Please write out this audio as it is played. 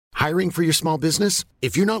Hiring for your small business?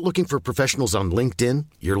 If you're not looking for professionals on LinkedIn,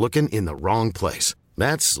 you're looking in the wrong place.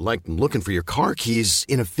 That's like looking for your car keys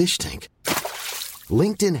in a fish tank.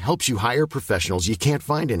 LinkedIn helps you hire professionals you can't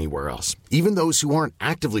find anywhere else, even those who aren't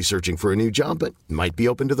actively searching for a new job but might be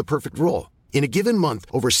open to the perfect role. In a given month,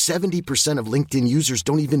 over 70% of LinkedIn users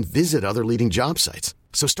don't even visit other leading job sites.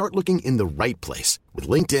 So start looking in the right place. With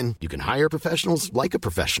LinkedIn, you can hire professionals like a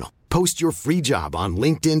professional. Post your free job on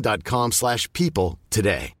linkedin.com/people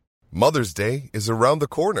today. Mother's Day is around the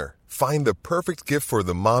corner. Find the perfect gift for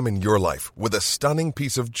the mom in your life with a stunning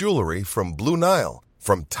piece of jewelry from Blue Nile.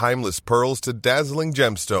 From timeless pearls to dazzling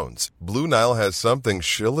gemstones, Blue Nile has something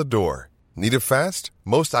she'll adore. Need it fast?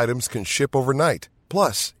 Most items can ship overnight.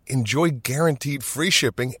 Plus, enjoy guaranteed free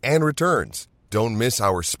shipping and returns. Don't miss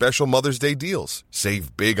our special Mother's Day deals.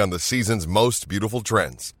 Save big on the season's most beautiful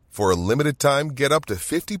trends. For a limited time, get up to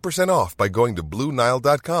 50% off by going to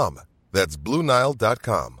BlueNile.com. That's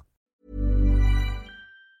BlueNile.com.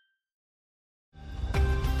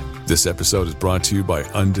 This episode is brought to you by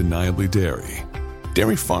Undeniably Dairy.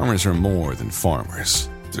 Dairy farmers are more than farmers.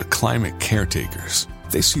 They're climate caretakers.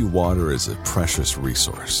 They see water as a precious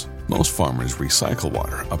resource. Most farmers recycle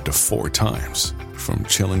water up to 4 times, from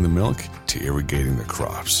chilling the milk to irrigating their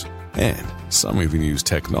crops. And some even use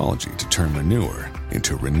technology to turn manure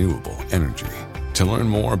into renewable energy. To learn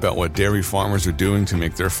more about what dairy farmers are doing to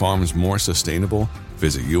make their farms more sustainable,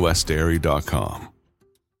 visit usdairy.com.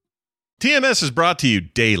 TMS is brought to you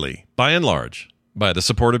daily, by and large, by the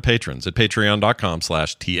supported patrons at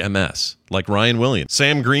patreon.com/TMS, like Ryan Williams,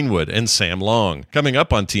 Sam Greenwood, and Sam Long. Coming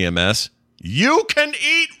up on TMS, you can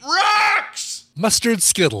eat rocks! Mustard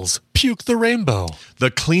Skittles, Puke the Rainbow, The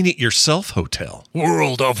Clean It Yourself Hotel,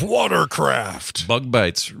 World of Watercraft, Bug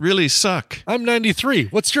bites really suck. I'm 93.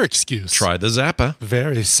 What's your excuse? Try the Zappa.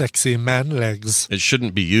 Very sexy man legs. It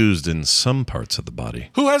shouldn't be used in some parts of the body.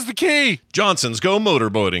 Who has the key? Johnson's Go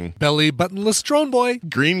Motorboating. Belly buttonless drone boy.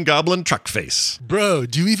 Green Goblin Truck Face. Bro,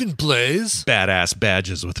 do you even blaze? Badass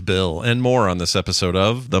Badges with Bill, and more on this episode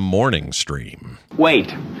of The Morning Stream.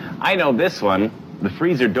 Wait, I know this one. The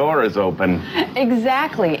freezer door is open.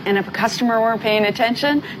 Exactly. And if a customer weren't paying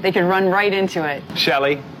attention, they could run right into it.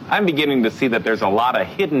 Shelley, I'm beginning to see that there's a lot of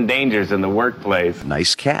hidden dangers in the workplace.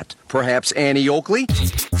 Nice cat. Perhaps Annie Oakley?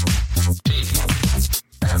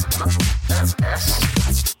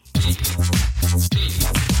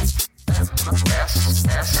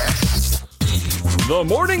 The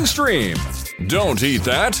Morning Stream. Don't eat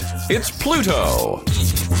that. It's Pluto.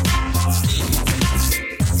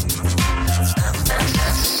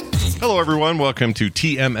 Hello, everyone. Welcome to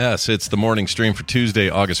TMS. It's the morning stream for Tuesday,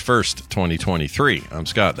 August 1st, 2023. I'm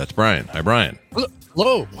Scott. That's Brian. Hi, Brian.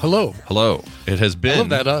 Hello. Hello. It has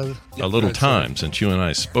been a little time since you and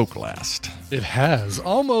I spoke last. It has.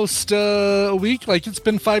 Almost a week. Like, it's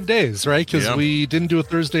been 5 days, right? Because we didn't do a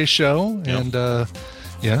Thursday show. And,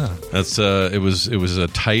 That's it was a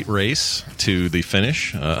tight race to the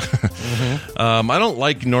finish. I don't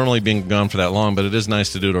like normally being gone for that long, but it is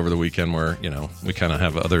nice to do it over the weekend where, we kind of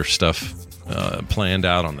have other stuff planned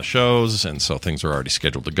out on the shows, and so things are already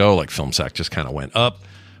scheduled to go. Like Film Sack just kind of went up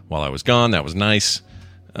while I was gone. That was nice.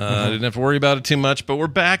 I didn't have to worry about it too much, but we're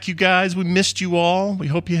back, you guys. We missed you all. We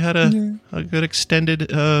hope you had a good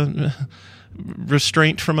extended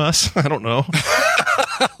restraint from us. I don't know.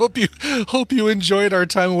 Hope you enjoyed our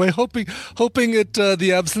time away. Hoping it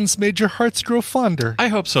the absence made your hearts grow fonder. I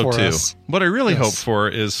hope so too. Us. What I really hope for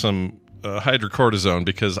is some hydrocortisone,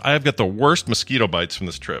 because I've got the worst mosquito bites from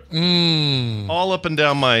this trip. All up and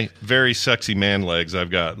down my very sexy man legs,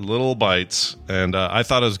 I've got little bites, and I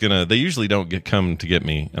thought I was gonna. They usually don't come to get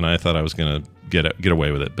me, and I thought I was gonna get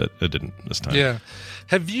away with it, but it didn't this time. Yeah.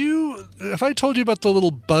 Have I told you about the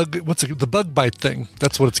little bug, the bug bite thing?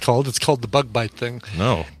 That's what it's called. It's called the bug bite thing.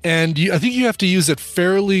 No. And I think you have to use it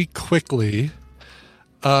fairly quickly.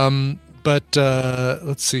 But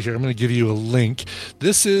let's see here. I'm going to give you a link.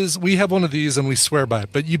 We have one of these and we swear by it,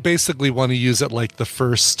 but you basically want to use it like the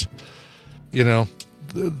first,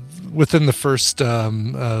 within the first,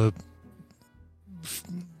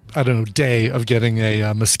 day of getting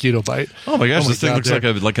a mosquito bite. Oh my gosh, this thing looks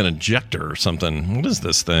like an ejector or something. What is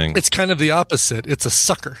this thing? It's kind of the opposite. It's a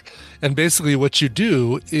sucker. And basically what you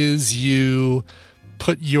do is you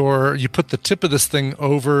put the tip of this thing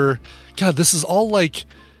over. God, this is all like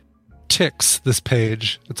ticks, this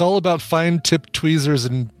page. It's all about fine tip tweezers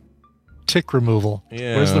and tick removal.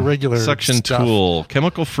 Yeah. Where's the regular suction stuff? tool?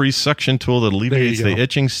 Chemical-free suction tool that alleviates the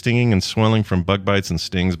itching, stinging, and swelling from bug bites and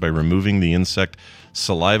stings by removing the insect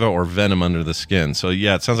saliva or venom under the skin. So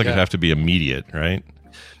yeah, it sounds like it'd have to be immediate, right?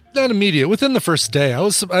 Not immediate. Within the first day.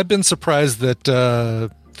 I've been surprised that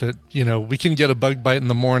that, we can get a bug bite in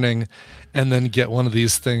the morning and then get one of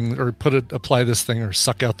these things or apply this thing or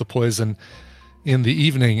suck out the poison in the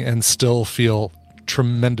evening and still feel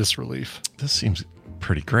tremendous relief. This seems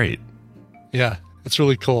pretty great. Yeah, it's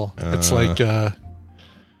really cool. It's like they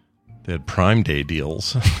had Prime Day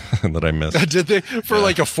deals that I missed. Did they? For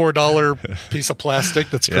like a $4 piece of plastic?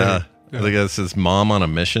 That's great. Yeah. I think this is Mom on a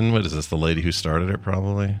Mission. What is this? The lady who started it,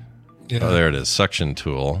 probably? Yeah. Oh, there it is. Suction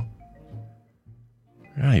tool.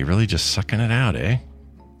 Yeah, you're really just sucking it out, eh?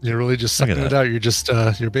 You're really just sucking it out. You're just,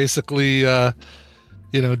 you're basically,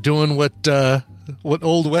 doing what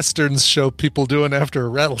old westerns show people doing after a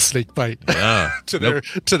rattlesnake bite. Yeah. to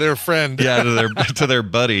their friend. Yeah, to their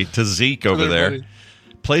buddy, to Zeke over there. Buddy.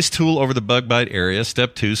 Place tool over the bug bite area.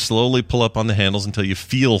 Step 2, slowly pull up on the handles until you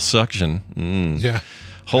feel suction. Yeah.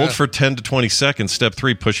 Hold for 10 to 20 seconds. Step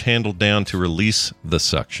 3, push handle down to release the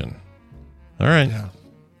suction. All right. Yeah.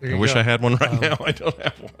 I wish I had one right now. I don't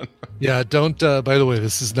have one. Yeah, don't. By the way,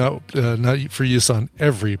 this is not for use on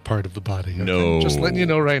every part of the body. Okay? No. Just letting you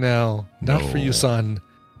know right now, not for use on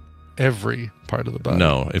every part of the body.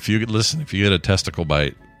 No. If you get a testicle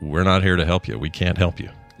bite, we're not here to help you. We can't help you.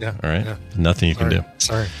 Yeah. All right. Yeah. Nothing you can do.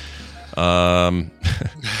 Sorry. And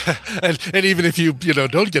even if you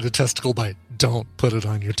don't get a testicle bite, don't put it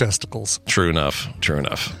on your testicles. True enough.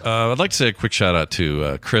 I'd like to say a quick shout out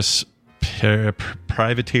to Chris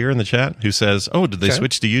Privateer in the chat who says, "Oh, did they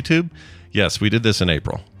switch to YouTube?" Yes, we did this in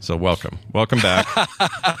April. So welcome back.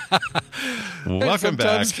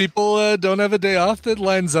 Sometimes people don't have a day off that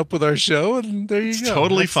lines up with our show, and there you go.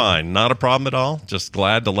 Totally fine. Not a problem at all. Just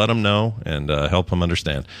glad to let them know and help them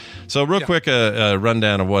understand. So real quick, a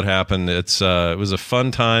rundown of what happened. It was a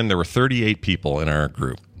fun time. There were 38 people in our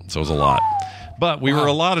group, so it was a lot. But we were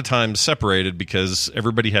a lot of times separated because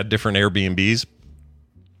everybody had different Airbnbs.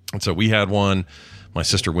 And so we had one. My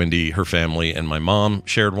sister Wendy, her family, and my mom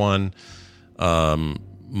shared one.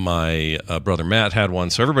 My brother Matt had one.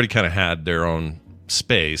 So everybody kind of had their own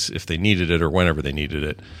space if they needed it or whenever they needed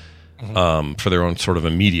it for their own sort of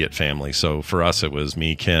immediate family. So for us, it was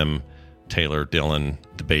me, Kim, Taylor, Dylan,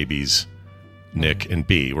 the babies, Nick, and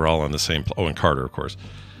B. We're all on the same. And Carter, of course.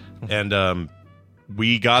 And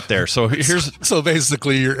we got there. So so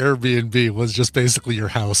basically your Airbnb was just basically your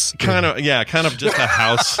house. Kind of just a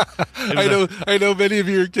house. I know many of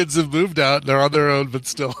your kids have moved out. They're on their own, but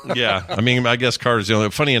still. Yeah. I mean, I guess Carter's the only.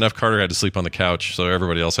 Funny enough, Carter had to sleep on the couch, so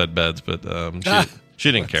everybody else had beds, but she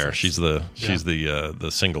didn't care. She's the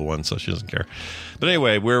single one, so she doesn't care. But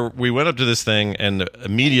anyway, we went up to this thing, and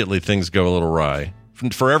immediately things go a little awry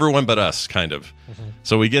for everyone but us, kind of. Mm-hmm.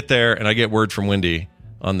 So we get there, and I get word from Wendy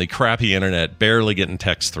on the crappy internet, barely getting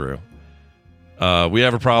text through. We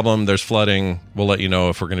have a problem. There's flooding. We'll let you know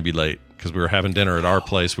if we're going to be late because we were having dinner at our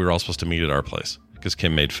place. We were all supposed to meet at our place because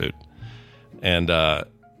Kim made food. And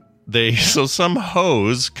so some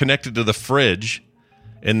hose connected to the fridge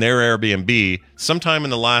in their Airbnb sometime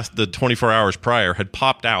in the 24 hours prior had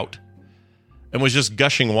popped out and was just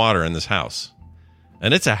gushing water in this house.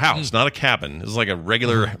 And it's a house, not a cabin. It's like a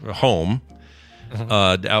regular home.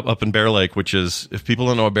 Up in Bear Lake, which is, if people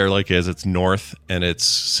don't know what Bear Lake is, it's north, and it's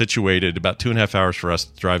situated about 2.5 hours for us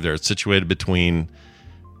to drive there. It's situated between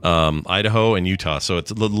Idaho and Utah, so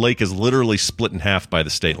the lake is literally split in half by the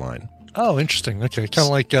state line. Oh, interesting. Okay, kind of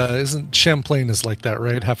like isn't Champlain is like that,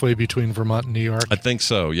 right? Halfway between Vermont and New York. I think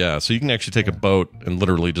so. Yeah. So you can actually take a boat and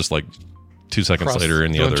literally just like 2 seconds later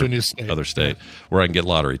in the other state where I can get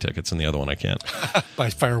lottery tickets, and the other one I can't. Buy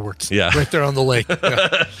fireworks. Yeah. Right there on the lake.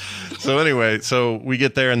 Yeah. So anyway, we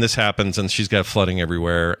get there and this happens, and she's got flooding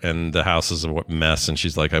everywhere, and the house is a mess, and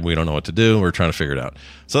she's like, we don't know what to do. We're trying to figure it out.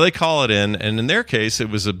 So they call it in, and in their case, it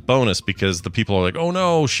was a bonus because the people are like, oh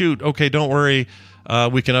no, shoot. Okay, don't worry.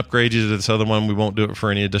 We can upgrade you to this other one. We won't do it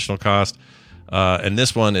for any additional cost. And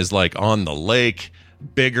this one is like on the lake,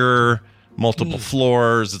 bigger, multiple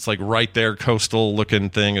floors. It's like right there, coastal looking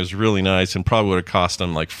thing. It was really nice, and probably would have cost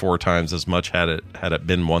them like 4 times as much had it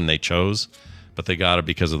been one they chose, but they got it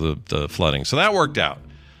because of the flooding. So that worked out.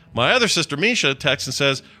 My other sister Misha texts and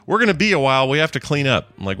says, we're going to be a while. We have to clean up.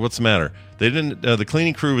 I'm like, what's the matter? They didn't. The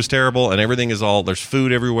cleaning crew was terrible, and everything is all, there's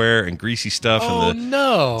food everywhere and greasy stuff.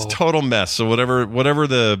 No. It's a total mess. So whatever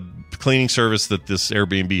the cleaning service that this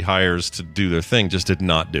Airbnb hires to do their thing just did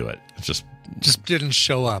not do it. It just didn't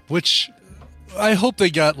show up, which I hope they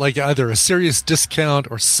got like either a serious discount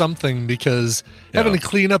or something, because having to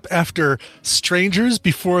clean up after strangers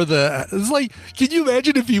before it's like, can you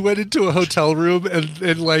imagine if you went into a hotel room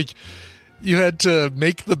and like you had to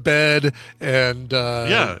make the bed and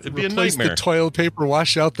it'd be a nightmare. The toilet paper,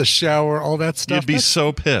 wash out the shower, all that stuff. You'd be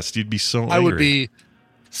so pissed. You'd be so angry. I would be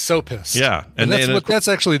So pissed. Yeah, and that's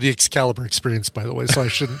actually the Excalibur experience, by the way. So I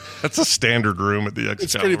shouldn't. That's a standard room at the Excalibur.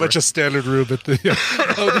 It's pretty much a standard room at the.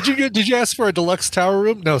 Oh, did you ask for a deluxe tower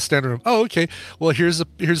room? No, standard room. Oh, okay. Well, here's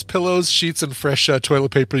pillows, sheets, and fresh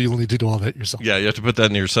toilet paper. You'll need to do all that yourself. Yeah, you have to put that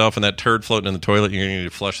in yourself, and that turd floating in the toilet, you're going to need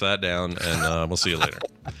to flush that down, and we'll see you later.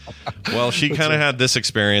 Well, she kind of had this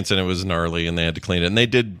experience, and it was gnarly, and they had to clean it, and they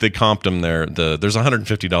comped them there. There's a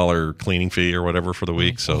 $150 cleaning fee or whatever for the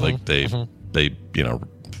week, so they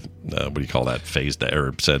what do you call that? Phased that,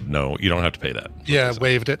 or said no, you don't have to pay that. Yeah,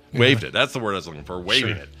 waived it. Waived it. That's the word I was looking for.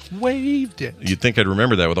 Waiving it. Waived it. You'd think I'd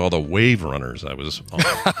remember that with all the wave runners I was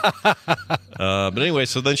on. But anyway,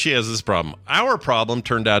 so then she has this problem. Our problem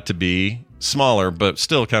turned out to be smaller, but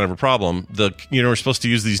still kind of a problem. We're supposed to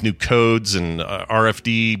use these new codes and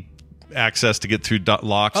RFD access to get through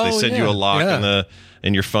locks. They send you a lock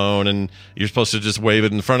in your phone, and you're supposed to just wave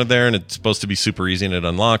it in front of there, and it's supposed to be super easy, and it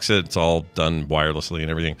unlocks it. It's all done wirelessly and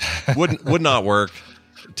everything. Would not work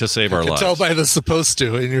to save our lives. Tell by the supposed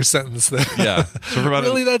to in your sentence there. Yeah. So for about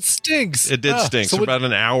that stinks. It did stink. So about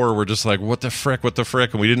an hour, we're just like, what the frick?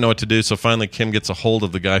 And we didn't know what to do. So finally, Kim gets a hold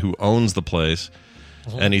of the guy who owns the place.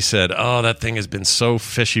 And he said, "Oh, that thing has been so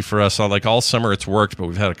fishy for us. All summer it's worked, but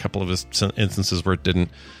we've had a couple of instances where it didn't.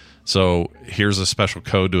 So here's a special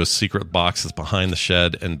code to a secret box that's behind the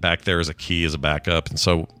shed, and back there is a key as a backup. And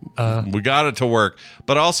so we got it to work.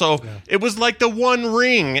 But also, it was like the One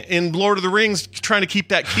Ring in Lord of the Rings trying to keep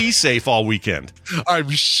that key safe all weekend. I'm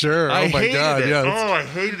sure. I oh, my God. It. Yeah, I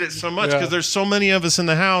hated it so much because there's so many of us in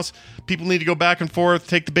the house. People need to go back and forth,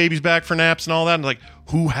 take the babies back for naps and all that. And like,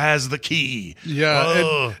 who has the key? Yeah.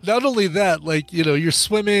 And not only that, you're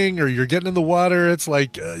swimming or you're getting in the water. It's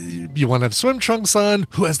like, you want to have swim trunks on.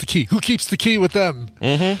 Who has the key? Who keeps the key with them?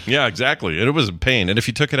 Mm-hmm. Yeah, exactly. And it was a pain. And if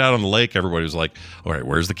you took it out on the lake, everybody was like, all right,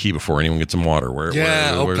 where's the key before anyone gets some water? Where's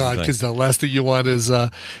God, because the last thing you want is,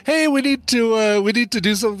 hey, we need to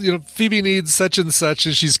do something. Phoebe needs such and such,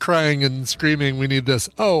 and she's crying and screaming. We need this.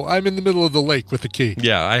 Oh, I'm in the middle of the lake with the key.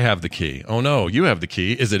 Yeah, I have the key. Oh no, you have the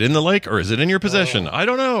key. Is it in the lake or is it in your possession? I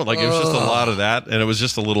don't know. It was just a lot of that, and it was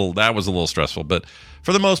just a little stressful. But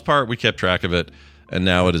for the most part, we kept track of it, and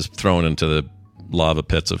now it is thrown into the lava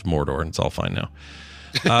pits of Mordor, and it's all fine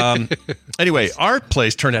now. Anyway, our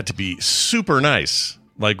place turned out to be super nice.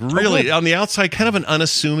 Really, on the outside, kind of an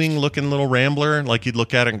unassuming looking little rambler. Like you'd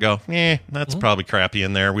look at it and go, that's probably crappy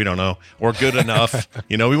in there. We don't know. Or good enough.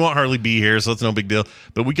 We won't hardly be here, so it's no big deal.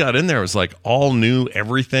 But we got in there. It was like all new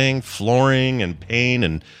everything, flooring and paint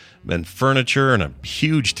and furniture and a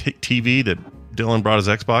huge TV that Dylan brought his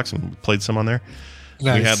Xbox and played some on there.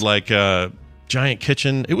 Nice. We had like a giant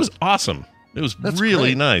kitchen. It was awesome. It was really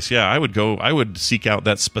great. Nice. Yeah, I would seek out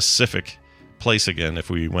that specific place again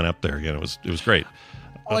if we went up there again. It was great.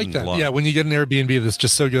 I like that. Yeah, when you get an Airbnb that's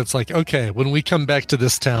just so good, it's like, okay, when we come back to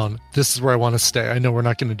this town, this is where I want to stay. I know we're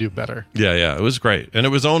not going to do better. Yeah, it was great. And it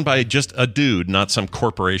was owned by just a dude, not some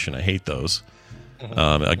corporation. I hate those.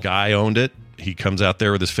 A guy owned it. He comes out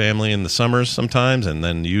there with his family in the summers sometimes and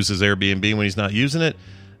then uses Airbnb when he's not using it,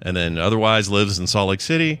 and then otherwise lives in Salt Lake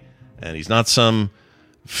City, and he's not some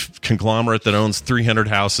conglomerate that owns 300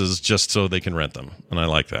 houses just so they can rent them, and I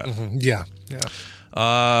like that. Yeah.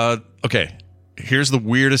 Okay. Here's the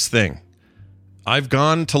weirdest thing. I've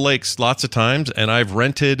gone to lakes lots of times, and I've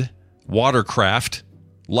rented watercraft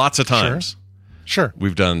lots of times. Sure.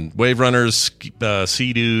 We've done wave runners,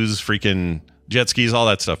 Sea-Doos, freaking jet skis, all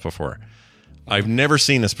that stuff before. I've never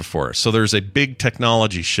seen this before. So there's a big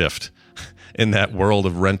technology shift in that world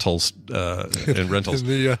of rentals. In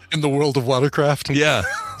the world of watercraft. Yeah.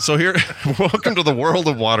 So here, welcome to the world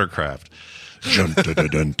of watercraft.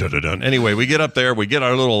 Anyway, we get up there, we get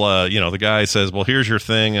our little, the guy says, well, here's your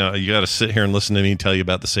thing. You got to sit here and listen to me tell you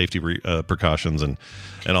about the safety precautions and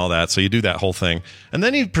all that. So you do that whole thing. And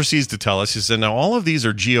then he proceeds to tell us, he said, now all of these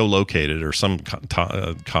are geolocated or some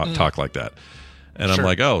talk like that. And I'm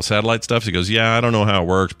like, oh, satellite stuff? He goes, yeah, I don't know how it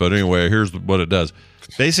works, but anyway, here's what it does.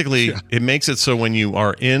 Basically, it makes it so when you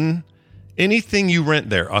are in anything you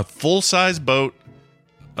rent there, a full-size boat,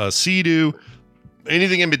 a Sea-Doo,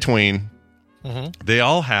 anything in between, they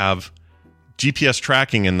all have GPS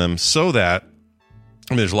tracking in them so that,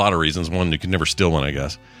 there's a lot of reasons. One, you can never steal one, I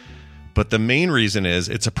guess. But the main reason is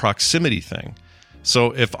it's a proximity thing.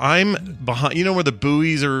 So if I'm behind, where the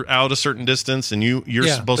buoys are out a certain distance and you're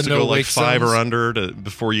supposed to go like 5 or under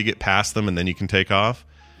before you get past them and then you can take off.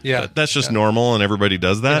 Yeah. That's just normal and everybody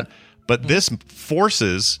does that. Yeah. But this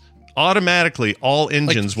forces automatically all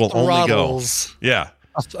engines will only go. Yeah.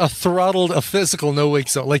 a physical no-wake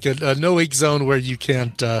zone, like a no-wake zone where you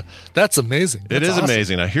can't. That's amazing. It is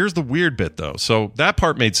amazing. Now, here's the weird bit, though. So that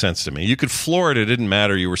part made sense to me. You could floor it. It didn't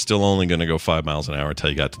matter. You were still only going to go 5 miles an hour until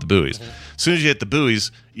you got to the buoys. As soon as you hit the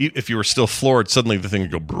buoys, if you were still floored, suddenly the thing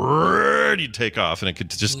would go, brrr, you'd take off, and it could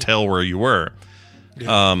just tell where you were.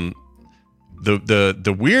 Yeah.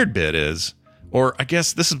 The weird bit is, or I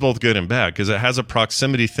guess this is both good and bad, because it has a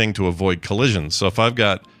proximity thing to avoid collisions. So if I've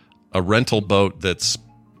got a rental boat that's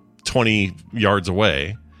 20 yards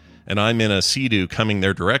away and I'm in a Sea-Doo coming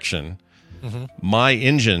their direction, my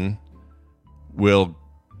engine will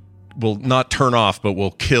not turn off, but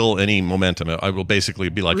will kill any momentum. I will basically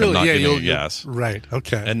be like, I'm not giving you gas. Right,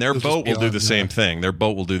 okay. And their boat will do the same thing. Their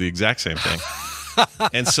boat will do the exact same thing.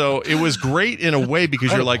 And so it was great in a way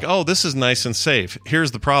because you're like, oh, this is nice and safe.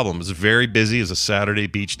 Here's the problem. It's very busy. It's a Saturday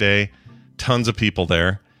beach day. Tons of people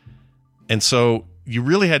there. And so you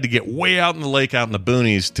really had to get way out in the lake, out in the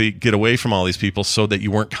boonies to get away from all these people so that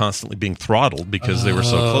you weren't constantly being throttled because they were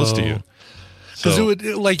so close to you. Because it would,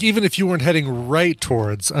 like, even if you weren't heading right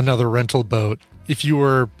towards another rental boat, if you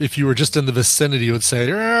were just in the vicinity, you would say,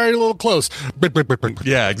 you're a little close.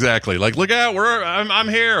 Yeah, exactly. Like, look out, I'm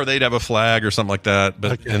here. Or they'd have a flag or something like that.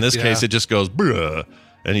 But in this case, it just goes, bruh,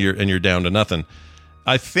 and you're down to nothing.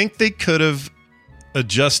 I think they could have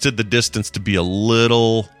adjusted the distance to be a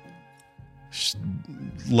little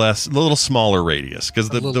smaller radius, because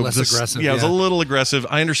the less aggressive. Yeah, it was a little aggressive.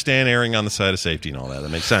 I understand erring on the side of safety and all that. That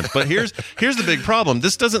makes sense. But here's the big problem.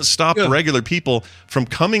 This doesn't stop regular people from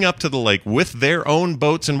coming up to the lake with their own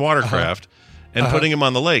boats and watercraft and putting them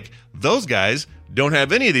on the lake. Those guys don't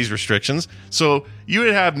have any of these restrictions. So you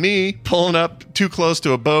would have me pulling up too close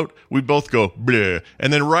to a boat. We'd both go, bleh.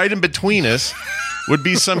 And then right in between us would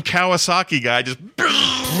be some Kawasaki guy just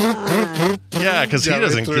because he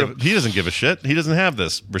doesn't give a shit. He doesn't have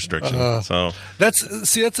this restriction. So that's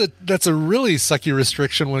a really sucky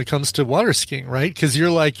restriction when it comes to water skiing, right? Because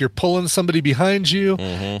you're pulling somebody behind you,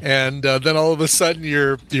 and then all of a sudden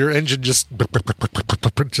your engine just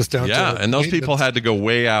down. Yeah, and those people had to go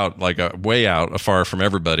way out, far from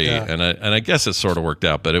everybody, and I guess it sort of worked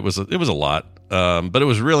out, but it was a lot. But it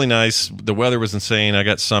was really nice. The weather was insane. I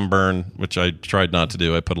got sunburn, which I tried not to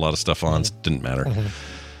do. I put a lot of stuff on. It didn't matter.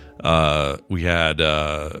 We had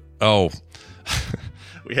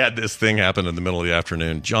we had this thing happen in the middle of the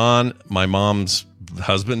afternoon. John, my mom's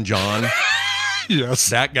husband, John. Yes,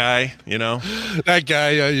 that guy. You know that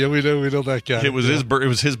guy. Yeah, we know that guy. It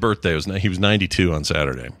was his birthday. He was 92 on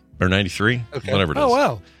Saturday, or 93, whatever it is. Oh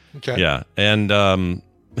wow. Okay. Yeah, and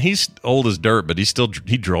he's old as dirt, but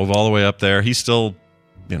he drove all the way up there. He's still,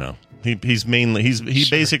 he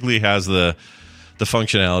basically has the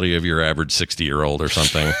functionality of your average 60-year-old or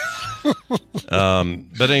something.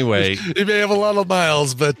 But anyway, he may have a lot of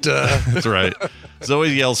miles, but that's right. Zoe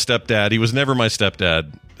yells stepdad. He was never my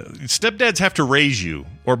stepdad. Stepdads have to raise you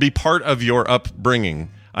or be part of your upbringing.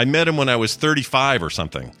 I met him when I was 35 or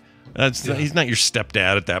something. He's not your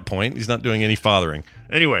stepdad at that point. He's not doing any fathering.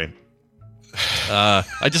 Anyway,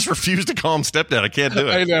 I just refuse to call him stepdad. I can't do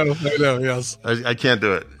it. I know, yes. I can't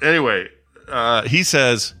do it. Anyway, he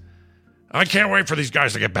says, I can't wait for these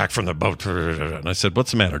guys to get back from the boat. And I said,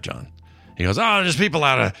 what's the matter, John? He goes, there's people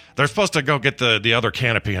they're supposed to go get the other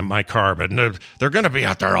canopy in my car, but they're going to be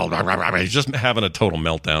out there all. He's just having a total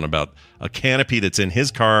meltdown about a canopy that's in his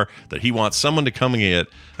car that he wants someone to come and get.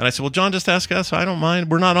 And I said, well, John, just ask us. I don't mind.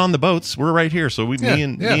 We're not on the boats. We're right here. So me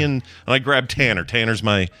and I grabbed Tanner. Tanner's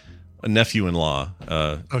my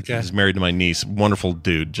nephew-in-law. He's married to my niece. Wonderful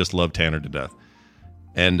dude. Just love Tanner to death.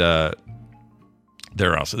 And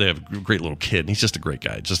they have a great little kid, and he's just a great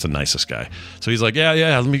guy, just the nicest guy. So he's like,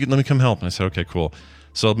 yeah, let me come help. And I said, okay, cool.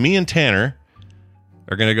 So me and Tanner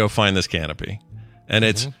are going to go find this canopy. And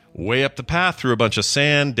it's way up the path through a bunch of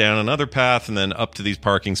sand, down another path, and then up to these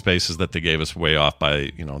parking spaces that they gave us way off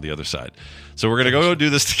by, the other side. So we're going to go do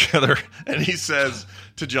this together. And he says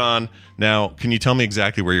to John, now, can you tell me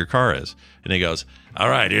exactly where your car is? And he goes, all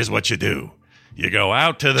right, here's what you do. You go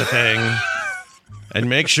out to the thing and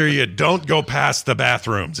make sure you don't go past the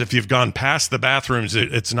bathrooms. If you've gone past the bathrooms,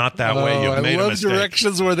 it's not that way. You've made a mistake. I love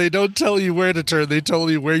directions where they don't tell you where to turn. They tell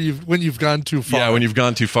you when you've gone too far. Yeah, when you've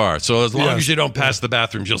gone too far. So as long as you don't pass the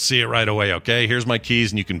bathrooms, you'll see it right away, okay? Here's my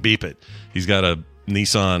keys, and you can beep it. He's got a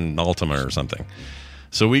Nissan Altima or something.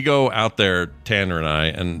 So we go out there, Tanner and I,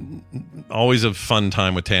 and always a fun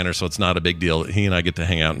time with Tanner, so it's not a big deal. He and I get to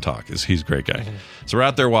hang out and talk. He's a great guy. So we're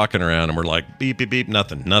out there walking around, and we're like, beep, beep, beep,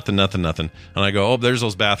 nothing. And I go, there's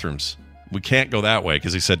those bathrooms. We can't go that way,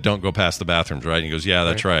 because he said, don't go past the bathrooms, right? And he goes, yeah,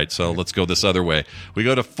 that's right. So let's go this other way. We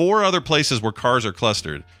go to 4 other places where cars are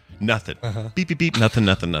clustered. Nothing. Beep, beep, beep,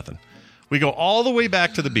 nothing. We go all the way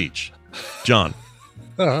back to the beach. John.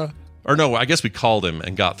 Or no, I guess we called him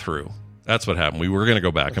and got through. That's what happened. We were going to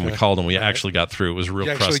go back, and we called him. We actually got through. It was real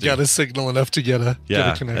crusty. Actually got a signal enough to get a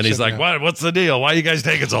connection. And he's like, What's the deal? Why are you guys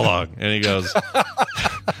taking so long? And he goes,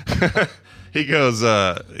 he goes,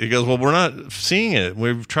 well, we're not seeing it.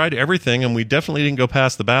 We've tried everything, and we definitely didn't go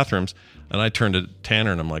past the bathrooms. And I turned to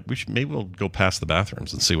Tanner, and I'm like, maybe we'll go past the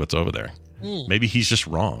bathrooms and see what's over there. Maybe he's just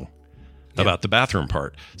wrong about the bathroom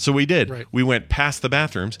part. So we did. Right. We went past the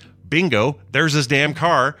bathrooms. Bingo, there's this damn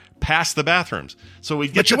car past the bathrooms. So we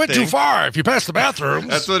get But you went too far if you passed the bathrooms.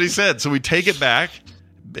 That's what he said. So we take it back,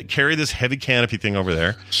 carry this heavy canopy thing over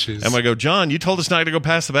there. Jeez. And I go, John, you told us not to go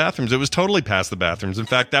past the bathrooms. It was totally past the bathrooms. In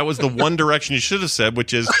fact, that was the one direction you should have said,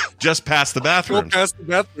 which is just past the bathrooms. Go past the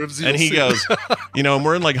bathrooms. And he goes, and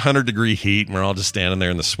we're in like 100-degree heat, and we're all just standing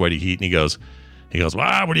there in the sweaty heat. And he goes,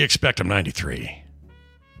 well, what do you expect? I'm 93.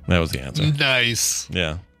 That was the answer. Nice.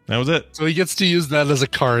 Yeah. That was it. So he gets to use that as a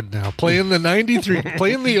card now. Playing the 93,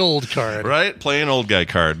 playing the old card. Right? Playing old guy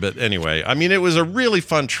card. But anyway, I mean, it was a really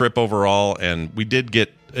fun trip overall, and we did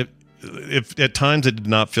get, if at times it did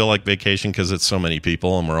not feel like vacation because it's so many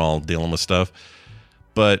people and we're all dealing with stuff.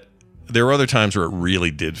 But there were other times where it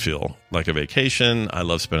really did feel like a vacation. I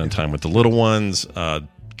love spending time with the little ones.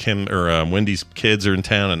 Wendy's kids are in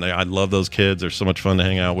town, and I love those kids. They're so much fun to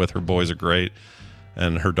hang out with. Her boys are great.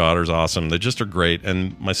 And her daughter's awesome. They just are great.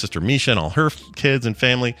 And my sister Misha and all her kids and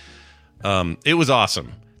family. It was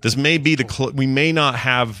awesome. This may be we may not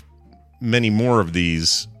have many more of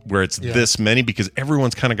these where it's this many because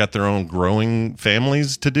everyone's kind of got their own growing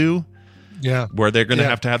families to do. Yeah. Where they're going to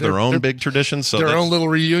have their own big traditions. So their own little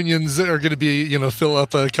reunions are going to be, fill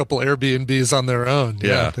up a couple Airbnbs on their own.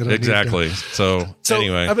 Yeah, exactly. So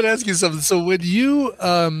anyway. I'm going to ask you something. So when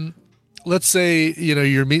you... let's say,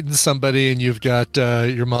 you're meeting somebody and you've got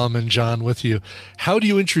your mom and John with you. How do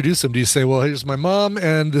you introduce them? Do you say, well, here's my mom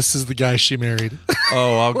and this is the guy she married?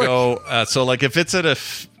 I'll go. So like if it's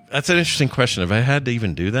that's an interesting question. Have I had to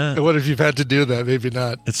even do that? What if you've had to do that? Maybe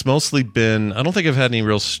not. It's mostly been, I don't think I've had any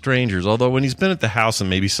real strangers. Although when he's been at the house and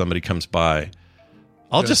maybe somebody comes by,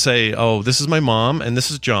 I'll just say, oh, this is my mom and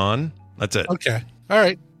this is John. That's it. Okay. All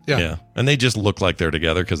right. Yeah. Yeah. And they just look like they're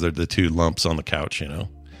together because they're the two lumps on the couch,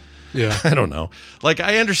 Yeah. I don't know. Like,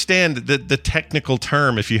 I understand that the technical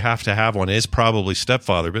term, if you have to have one, is probably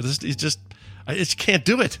stepfather, but I just can't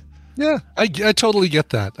do it. Yeah, I totally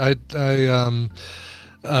get that.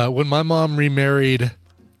 When my mom remarried,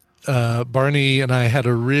 Barney and I had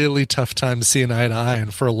a really tough time seeing eye to eye,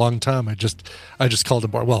 and for a long time, I just called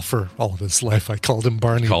him Barney. Well, for all of his life, I called him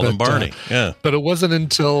Barney. Him Barney, yeah. But it wasn't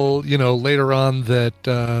until, later on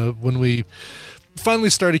that when we finally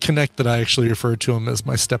started connect that I actually referred to him as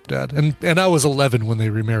my stepdad, and I was 11 when they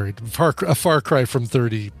remarried. A far cry from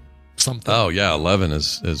 30 something. Oh yeah, 11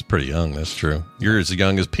 is pretty young. That's true. You're as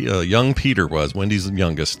young as young Peter was. Wendy's the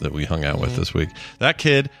youngest that we hung out with this week. That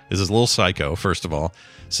kid is a little psycho. First of all.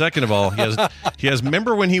 Second of all, he has.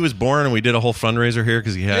 Remember when he was born and we did a whole fundraiser here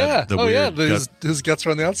because he had his guts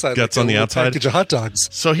are on the outside. Guts on the outside. Package of hot dogs.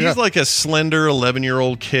 So he's like a slender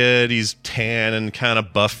 11-year-old kid. He's tan and kind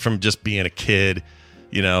of buff from just being a kid,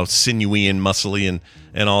 sinewy and muscly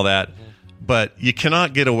and all that. But you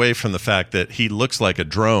cannot get away from the fact that he looks like a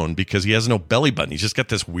drone because he has no belly button. He's just got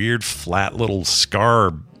this weird flat little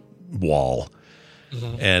scar wall.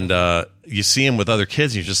 Mm-hmm. And you see him with other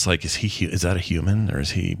kids, and you're just like, is that a human? Or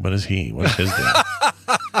is he? What is he? What is his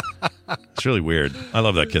deal? It's really weird. I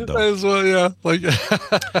love that kid, though. As well, yeah.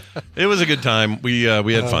 It was a good time. We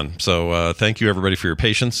had fun. So thank you, everybody, for your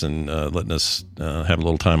patience and letting us have a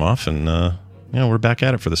little time off. And, we're back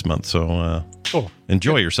at it for this month. So cool.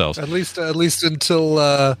 Enjoy yourselves. At least until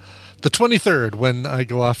the 23rd when I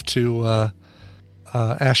go off to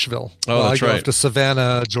Asheville. I go off to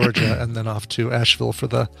Savannah, Georgia, and then off to Asheville for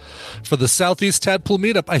the Southeast Tadpole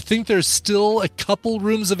meetup. I think there's still a couple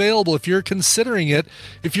rooms available if you're considering it.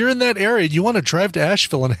 If you're in that area, you want to drive to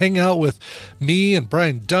Asheville and hang out with me and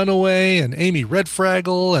Brian Dunaway and Amy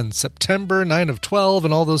Redfraggle and September 9 of 12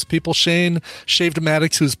 and all those people. Shane Shaved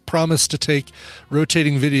Maddox, who's promised to take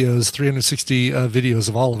rotating videos, 360 videos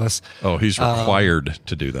of all of us. Oh, he's required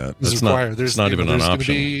to do that. It's required. There's not even an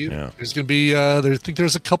option. There's going to be I think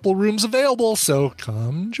there's a couple rooms available, so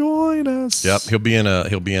come join us. Yep, he'll be in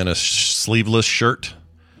a sleeveless shirt,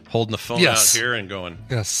 holding the phone out here and going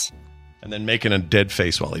and then making a dead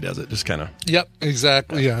face while he does it, just kind of. Yep,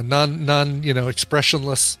 exactly. Yeah, non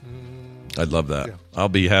expressionless. I'd love that. Yeah. I'll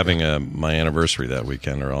be having my anniversary that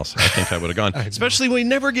weekend, or else I think I would have gone. Especially we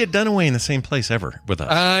never get Dunaway in the same place ever with us.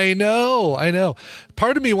 I know.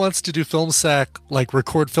 Part of me wants to do Film Sack, like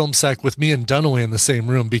record Film Sack with me and Dunaway in the same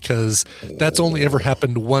room, because that's only ever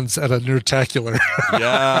happened once at a Nerdtacular.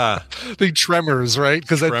 Yeah. I think Tremors, right?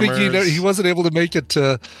 Because I think he wasn't able to make it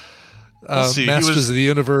to Masters of the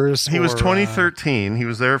Universe. He was 2013. He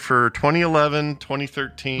was there for 2011,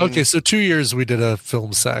 2013. Okay, so 2 years we did a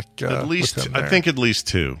Film Sack. At least, I think at least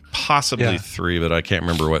 2, possibly 3, but I can't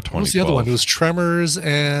remember what 2012. What was the other one? It was Tremors,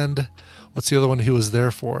 and what's the other one he was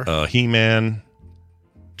there for? He-Man.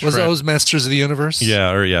 Was Masters of the Universe?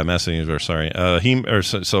 Yeah, Masters of the Universe. Sorry,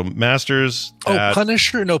 so Masters.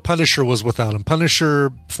 Punisher. No, Punisher was without him.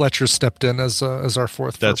 Punisher Fletcher stepped in as our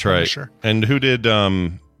fourth. That's right. Punisher. And who did?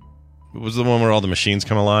 What was the one where all the machines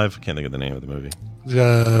come alive? I can't think of the name of the movie.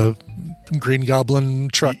 Green Goblin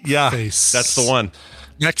truck. Yeah, face. That's the one.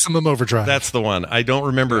 Maximum Overdrive. That's the one. I don't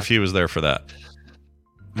remember if he was there for that.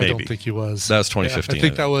 Maybe. I don't think he was. That was 2015. I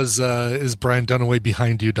think that was is Brian Dunaway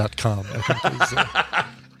BehindYou.com. I think was,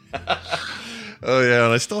 Oh yeah,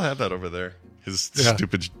 and I still have that over there. His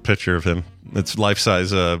stupid picture of him. It's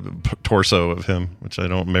life-size torso of him, which I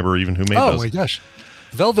don't remember even who made those. Oh my gosh.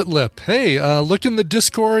 Velvet Lip. Hey, look in the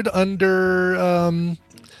Discord under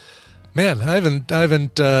man, I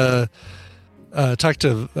haven't talked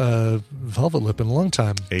to Velvet Lip in a long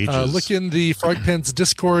time. Ages. Look in the Frog Pants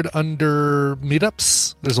Discord under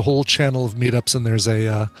meetups. There's a whole channel of meetups, and there's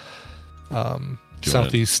a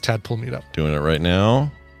Southeast Tadpole meetup. Doing it right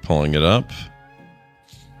now. Pulling it up.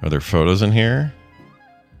 Are there photos in here?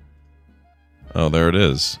 Oh, there it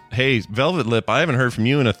is. Hey, Velvet Lip, I haven't heard from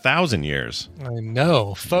you in 1,000 years. I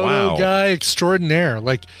know. Photo guy extraordinaire.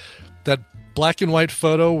 Like that black and white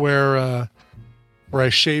photo where I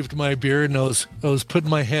shaved my beard and I was putting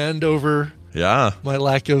my hand over my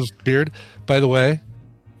lack of beard. By the way,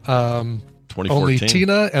 2014. Only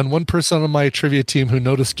Tina and one person on my trivia team who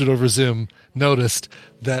noticed it over Zoom noticed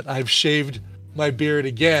that I've shaved my beard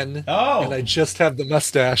again, and I just have the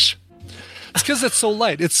mustache. It's because it's so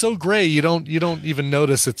light. It's so gray. You don't even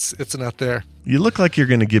notice it's not there. You look like you're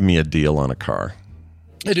going to give me a deal on a car.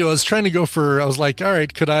 I do. I was trying to go for. I was like, all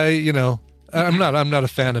right, could I? I'm not a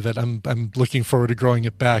fan of it. I'm looking forward to growing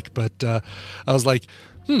it back. But I was like,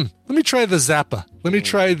 let me try the Zappa. Let me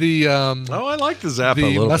try the. I like the Zappa. The a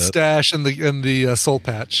little mustache bit. and the soul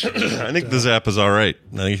patch. I think the Zappa's all right.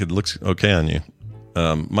 I think it looks okay on you.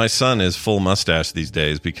 My son is full mustache these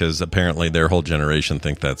days because apparently their whole generation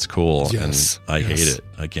think that's cool, and I hate it.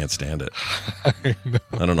 I can't stand it.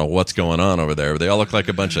 I don't know what's going on over there. They all look like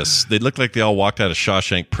a bunch of. They look like they all walked out of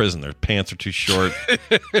Shawshank Prison. Their pants are too short.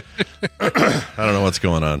 I don't know what's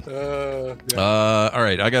going on. All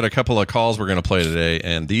right, I got a couple of calls we're going to play today,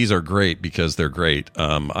 and these are great because they're great.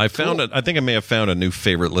 I found it. I think I may have found a new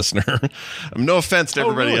favorite listener. No offense to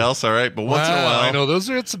everybody else, all right, but once in a while, I know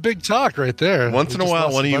it's a big talk right there. Once in a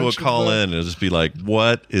while, one of you will call in and just be like,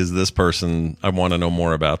 "What is this person? I want to know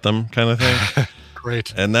more about them," kind of thing.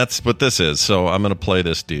 Great. And that's what this is. So I'm going to play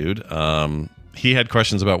this dude. He had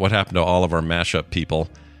questions about what happened to all of our mashup people,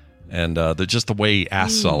 and just the way he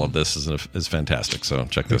asks all of this is fantastic. So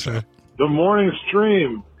check this out. The morning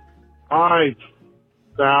stream. Hi,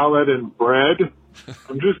 salad and bread.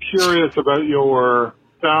 I'm just curious about your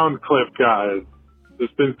sound clip, guys.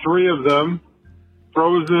 There's been 3 of them.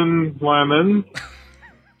 Frozen lemon,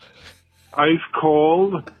 ice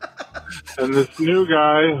cold, and this new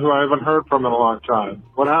guy who I haven't heard from in a long time.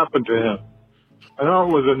 What happened to him? I know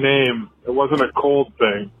it was a name. It wasn't a cold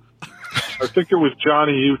thing. I think it was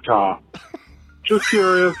Johnny Utah. Just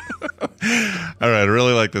curious. All right, I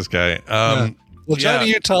really like this guy. Well, Johnny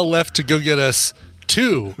Utah left to go get us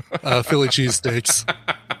 2 Philly cheesesteaks.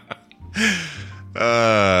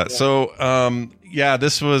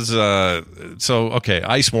 This was okay.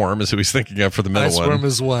 Ice Worm is who he's thinking of for the middle one. Ice Worm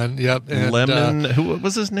is one. Yep. And, Lemon. Who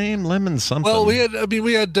was his name? Lemon something. Well, we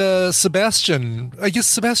had Sebastian. I guess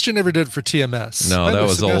Sebastian never did for TMS. No, that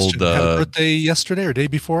was Sebastian old. Had a birthday yesterday or day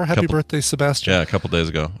before. Happy birthday, Sebastian. Yeah, a couple days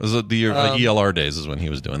ago. It was the ELR days is when he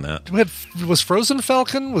was doing that. Was Frozen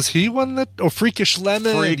Falcon? Was he one that? Oh, Freakish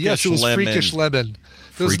Lemon. Yes, it was Lemon. Freakish Lemon.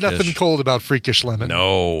 There's nothing cold about Freakish Lemon.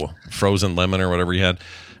 No, Frozen Lemon or whatever he had.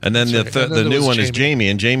 And then the new one is Jamie,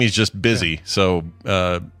 and Jamie's just busy. So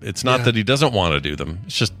it's not that he doesn't want to do them.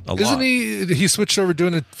 It's just a lot. Isn't he? He switched over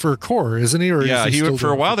doing it for Core, isn't he? Or yeah, is he for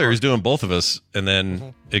a while there, he was doing both of us, and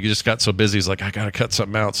then it just got so busy. He's like, I got to cut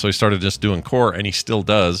something out. So he started just doing Core, and he still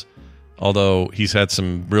does Although he's had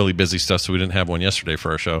some really busy stuff, so we didn't have one yesterday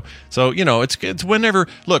for our show. So, it's whenever.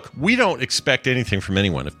 Look, we don't expect anything from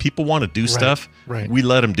anyone. If people want to do stuff, we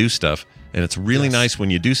let them do stuff. And it's really nice when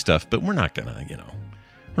you do stuff, but we're not going to,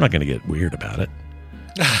 we're not going to get weird about it.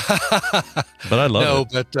 But I love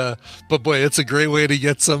it. But boy, it's a great way to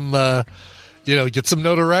get some, get some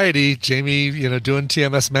notoriety. Jamie, doing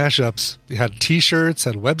TMS mashups. He had T-shirts,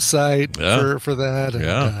 had a website for that.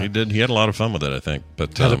 And, he did. He had a lot of fun with it, I think.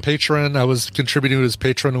 But had a patron. I was contributing to his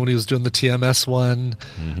patron when he was doing the TMS one.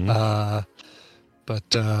 Mm-hmm.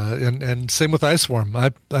 And same with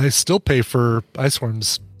Iceworm. I still pay for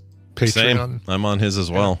Iceworm's Patreon. Same. I'm on his as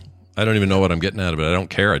well. I don't even know what I'm getting out of it. I don't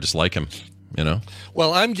care. I just like him.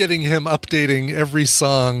 Well, I'm getting him updating every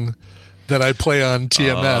song that I play on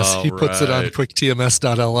TMS. He puts it on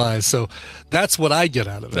quicktms.li. So that's what I get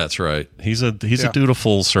out of it. That's right. He's a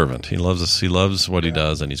dutiful servant. He loves us. He loves what he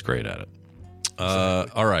does, and he's great at it.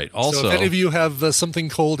 All right. Also, so if any of you have something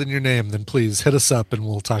cold in your name, then please hit us up, and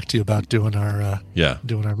we'll talk to you about doing our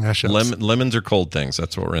mashups. Lemons are cold things.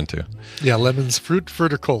 That's what we're into. Yeah, lemons, fruit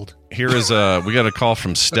or cold. Here is we got a call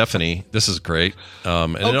from Stephanie. This is great.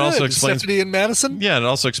 And it also explains Stephanie in Madison. Yeah, it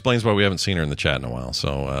also explains why we haven't seen her in the chat in a while.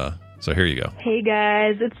 So here you go. Hey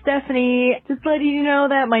guys, it's Stephanie. Just letting you know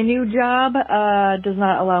that my new job does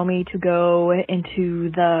not allow me to go into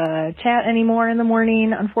the chat anymore in the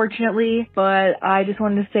morning, unfortunately. But I just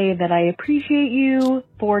wanted to say that I appreciate you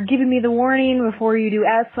for giving me the warning before you do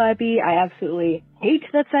Ass Slappy. I absolutely hate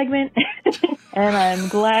that segment. And I'm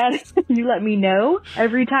glad you let me know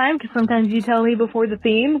every time, because sometimes you tell me before the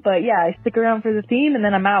theme. But yeah, I stick around for the theme and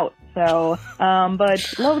then I'm out. So,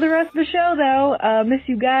 but love the rest of the show though. Miss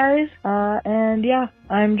you guys. And yeah,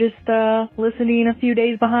 I'm just, listening a few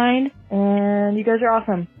days behind, and you guys are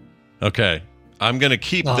awesome. Okay. I'm going to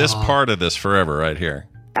keep this part of this forever right here.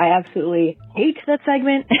 I absolutely hate that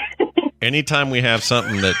segment. Anytime we have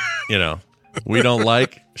something that, we don't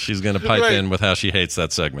like, she's going to pipe in with how she hates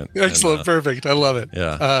that segment. Excellent. And, perfect. I love it.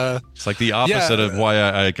 Yeah. It's like the opposite of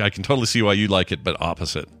why I can totally see why you like it, but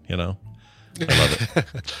opposite, I love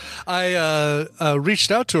it. I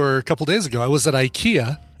reached out to her a couple days ago. I was at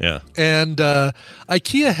IKEA. Yeah. And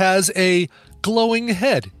IKEA has a glowing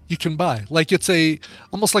head you can buy. Like it's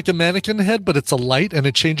almost like a mannequin head, but it's a light and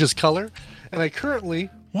it changes color. And I currently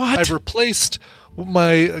I've replaced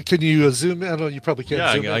can you zoom in? I know you probably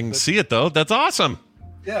can't zoom in. Yeah, I can see it though. That's awesome.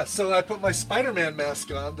 Yeah, so I put my Spider-Man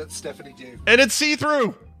mask on that Stephanie gave me. And it's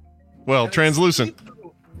see-through. Well, translucent.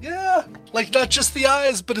 Yeah, like not just the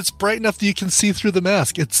eyes, but it's bright enough that you can see through the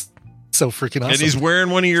mask. It's so freaking awesome. And he's wearing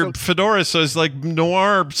one of your fedoras, so it's like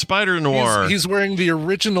noir, spider noir. He's wearing the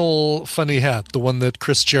original funny hat, the one that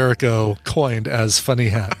Chris Jericho coined as funny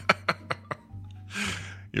hat.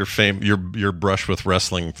 Your brush with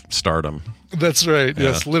wrestling stardom. That's right. Yeah.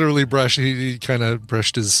 Yes, literally brush. He kind of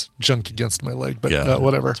brushed his junk against my leg, but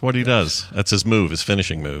whatever. That's what he does. That's his move. His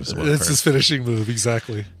finishing moves. It's his finishing move.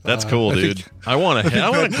 Exactly. That's cool, dude. I want a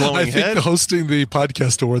glowing head. I think hosting the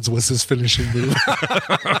podcast awards was his finishing move.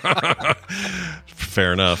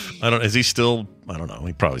 Fair enough. Is he still? I don't know.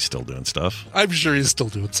 He's probably still doing stuff. I'm sure he's still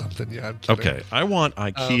doing something. Yeah. Okay. I want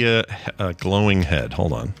IKEA glowing head.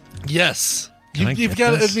 Hold on. Yes. You've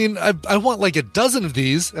got. This? I mean, I want like a dozen of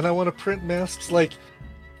these, and I want to print masks. Like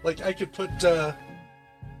I could put.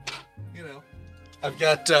 I've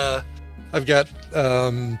got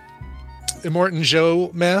Immortan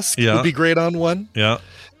Joe mask. Yeah. Would be great on one. Yeah.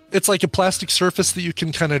 It's like a plastic surface that you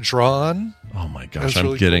can kind of draw on. Oh my gosh,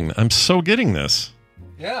 I'm so getting this.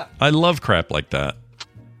 Yeah. I love crap like that.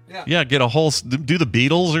 Yeah, get a whole, do the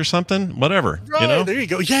Beatles or something, whatever. Right, there you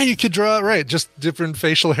go. Yeah, you could draw, just different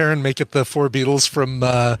facial hair and make it the four Beatles from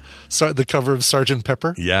the cover of Sgt.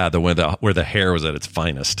 Pepper. Yeah, where the hair was at its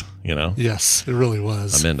finest, Yes, it really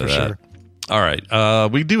was. I'm into that. Sure. All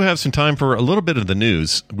right, we do have some time for a little bit of the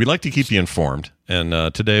news. We like to keep you informed,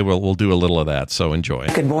 and today we'll do a little of that, so enjoy.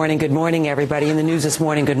 Good morning, everybody. In the news this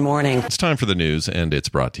morning, good morning. It's time for the news, and it's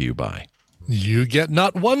brought to you by... You get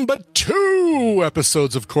not one, but two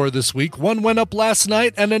episodes of Core this week. One went up last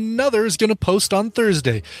night, and another is going to post on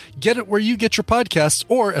Thursday. Get it where you get your podcasts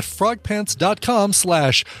or at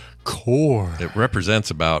frogpants.com/core. It represents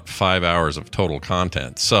about 5 hours of total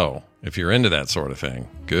content. So if you're into that sort of thing,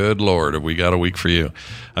 good Lord, have we got a week for you.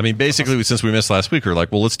 I mean, basically, since we missed last week, we're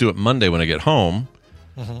like, well, let's do it Monday when I get home.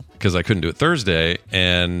 Because I couldn't do it Thursday,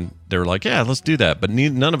 and they were like, yeah, let's do that. But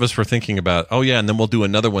none of us were thinking about, and then we'll do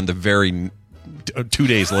another one the very 2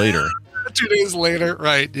 days later. 2 days later,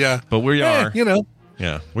 right, yeah. But we are.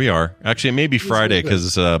 Yeah, we are. Actually, it may be Friday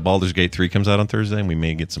because Baldur's Gate 3 comes out on Thursday, and we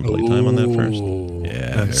may get some playtime on that first.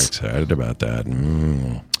 Yeah, nice. Very excited about that.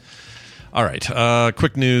 All right.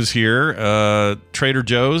 Quick news here. Trader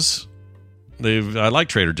Joe's. I like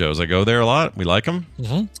Trader Joe's. I go there a lot. We like them.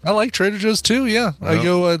 Mm-hmm. I like Trader Joe's too. Yeah, I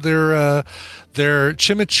go their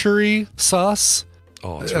chimichurri sauce.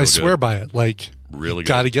 Oh, it's I swear by it. Like, really good.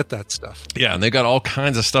 Got to get that stuff. Yeah, and they got all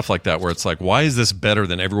kinds of stuff like that where it's like, why is this better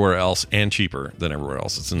than everywhere else and cheaper than everywhere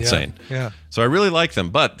else? It's insane. Yeah. So I really like them,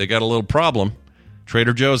 but they got a little problem.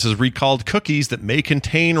 Trader Joe's has recalled cookies that may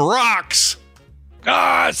contain rocks.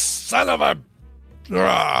 Ah, son of a...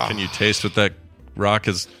 Can you taste what that rock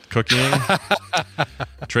is cooking?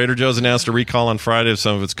 Trader Joe's announced a recall on Friday of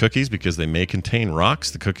some of its cookies because they may contain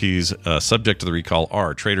rocks. The cookies subject to the recall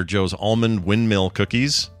are Trader Joe's almond windmill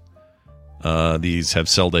cookies. These have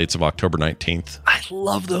sell dates of October 19th. I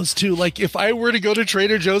love those too. Like, if I were to go to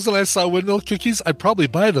Trader Joe's and I saw windmill cookies, I'd probably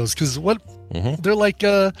buy those because they're like,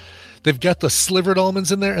 they've got the slivered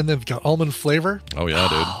almonds in there and they've got almond flavor. Oh, yeah,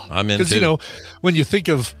 dude. I'm in too. Because, when you think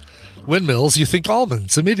of windmills, you think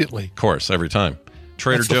almonds immediately. Of course, every time.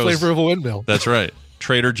 Trader Joe's. The flavor of a windmill. That's right.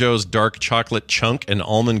 Trader Joe's dark chocolate chunk and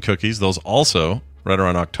almond cookies. Those also, right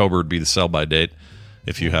around October, would be the sell-by date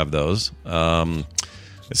if you have those.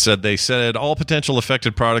 They said all potential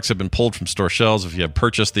affected products have been pulled from store shelves. If you have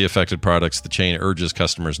purchased the affected products, the chain urges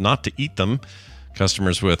customers not to eat them.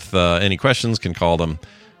 Customers with any questions can call them.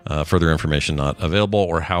 Further information not available,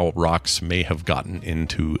 or how rocks may have gotten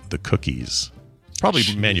into the cookies. Probably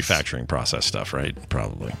manufacturing process stuff, right?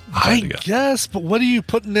 Probably. I guess, but what are you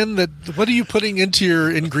putting into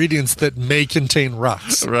your ingredients that may contain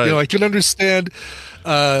rocks? Right. I can understand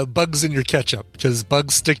bugs in your ketchup because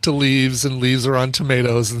bugs stick to leaves and leaves are on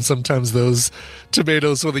tomatoes, and sometimes those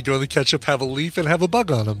tomatoes, when they go in the ketchup, have a leaf and have a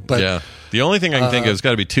bug on them. But yeah, the only thing I can think of has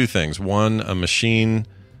got to be two things. One, a machine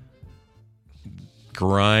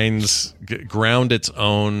ground its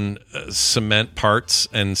own cement parts,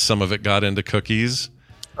 and some of it got into cookies.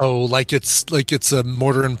 Oh, like it's a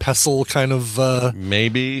mortar and pestle kind of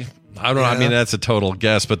maybe. I don't know. I mean, that's a total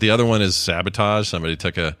guess, but the other one is sabotage. Somebody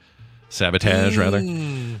took sabotage.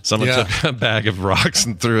 Someone took a bag of rocks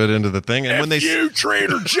and threw it into the thing, and when you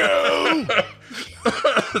Trader Joe.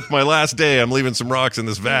 It's my last day. I'm leaving some rocks in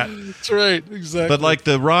this vat. That's right, exactly. But like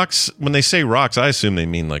the rocks, when they say rocks, I assume they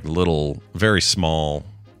mean like little, very small,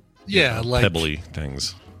 like pebbly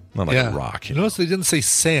things. Not like a rock. Notice they didn't say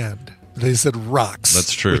sand. They said rocks.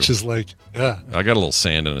 That's true. Which is like, I got a little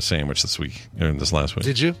sand in a sandwich this last week.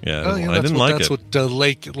 Did you? Yeah, I didn't like it. That's what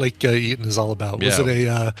Lake Eaton is all about. Was Yeah. it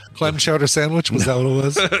a clam chowder sandwich? Was that what it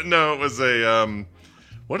was? No, it was a.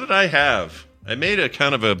 What did I have? I made a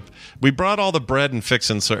kind of a. We brought all the bread and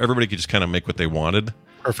fixins so everybody could just kind of make what they wanted.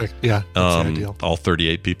 Perfect. Yeah, that's ideal. All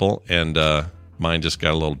 38 people, and mine just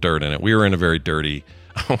got a little dirt in it. We were in a very dirty.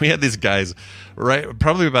 We had these guys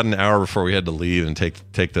probably about an hour before we had to leave and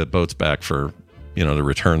take the boats back for to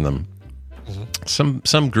return them. Mm-hmm.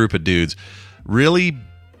 Some group of dudes really.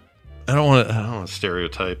 I don't want to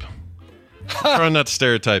stereotype. I'm trying not to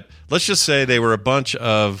stereotype. Let's just say they were a bunch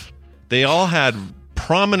of. They all had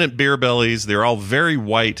prominent beer bellies. They were all very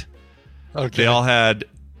white. Okay. They all had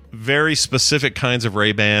very specific kinds of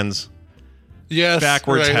Ray-Bans. Yes,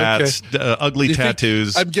 backwards hats, ugly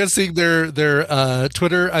tattoos. I'm guessing their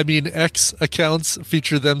Twitter, X accounts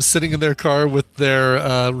feature them sitting in their car with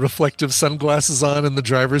their reflective sunglasses on in the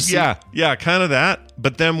driver's seat. Yeah, kind of that.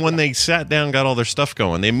 But then when they sat down, got all their stuff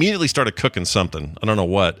going, they immediately started cooking something. I don't know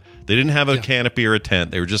what. They didn't have a canopy or a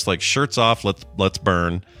tent. They were just like, shirts off, let's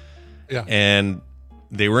burn. Yeah. And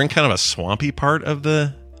they were in kind of a swampy part of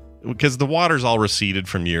because the water's all receded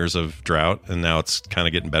from years of drought, and now it's kind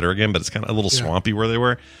of getting better again, but it's kind of a little swampy where they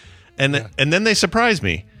were. And then they surprised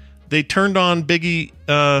me. They turned on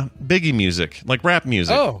Biggie music, like rap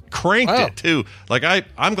music. Oh, cranked it too. Like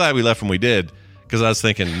I'm glad we left when we did, because I was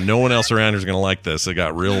thinking no one else around here is going to like this. It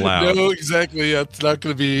got real loud. No, exactly. Yeah, it's not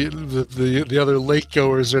going to be the other lake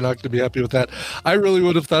goers are not going to be happy with that. I really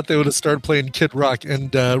would have thought they would have started playing Kid Rock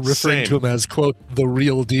and referring to him as, quote, the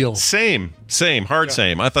real deal. Same. Same.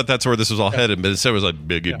 I thought that's where this was all headed, but instead it was like,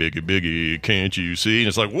 Biggie, can't you see? And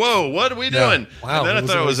it's like, whoa, what are we doing? Wow. And then I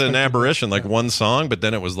thought it was an aberration, like one song, but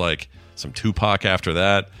then it was like some Tupac after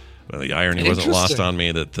that. Well, the irony wasn't lost on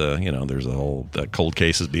me that there's a whole cold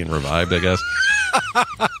case is being revived, I guess.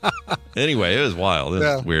 Anyway, it was wild. It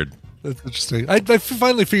was weird. That's interesting. I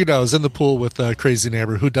finally figured out I was in the pool with a crazy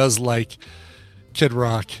neighbor who does like Kid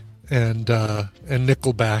Rock and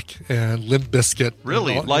Nickelback and Limp Bizkit.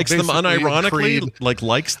 Really likes them unironically,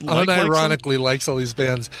 unironically likes all these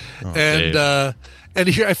bands. Oh, and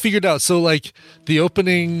here I figured out. So like the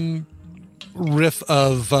opening riff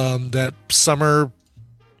of that summer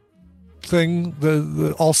thing,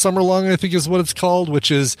 the all summer long, I think is what it's called,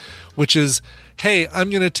 which is hey, I'm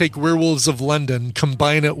going to take Werewolves of London,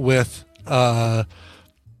 combine it with Sweet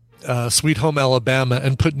Home Alabama,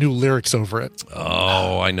 and put new lyrics over it.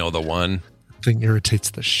 Oh, I know the one. Thing irritates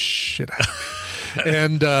the shit out of me.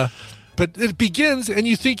 And but it begins, and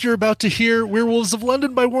you think you're about to hear Werewolves of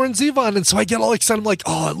London by Warren Zevon, and so I get all excited. I'm like,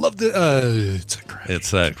 oh, I love the.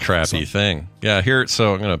 It's that crappy thing. Yeah, here.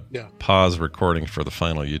 So I'm going to pause recording for the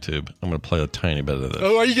final YouTube. I'm going to play a tiny bit of this.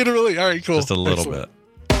 Oh, are you going to really? All right, cool. Just a little bit.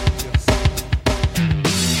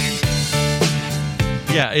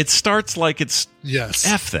 Yeah, it starts like it's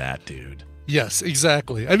F that, dude. Yes,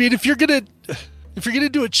 exactly. I mean, if you're gonna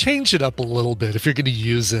do it, change it up a little bit. If you're gonna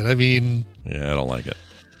use it, I mean, yeah, I don't like it.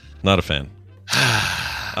 Not a fan.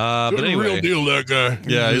 But anyway, real deal, that guy.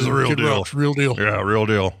 Yeah, he's a real deal. Rock's real deal. Yeah, real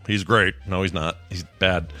deal. He's great. No, he's not. He's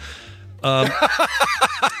bad.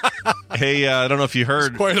 Hey, I don't know if you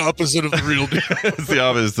heard. It's quite opposite of the real deal. It's the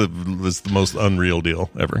opposite. Was the most unreal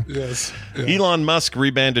deal ever. Yes. Yeah. Elon Musk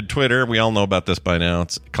rebanded Twitter. We all know about this by now.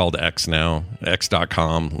 It's called X now.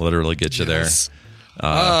 X.com literally gets you there.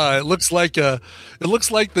 It looks like the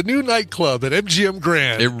new nightclub at MGM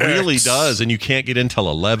Grand. It really does, and you can't get in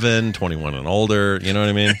till 11, 21 and older. You know what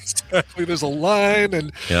I mean? Exactly. There's a line,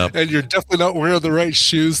 and you're definitely not wearing the right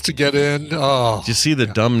shoes to get in. Oh, did you see the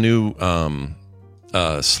dumb new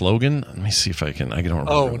slogan? Let me see if I don't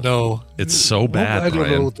remember. Oh no, it's so bad. I don't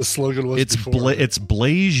know what the slogan was. It's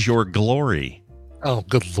blaze your glory. Oh,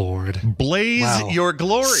 good Lord. Blaze your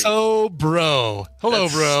glory. So, bro. Hello,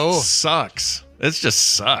 bro. Sucks. It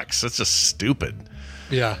just sucks. It's just stupid.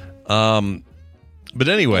 Yeah. But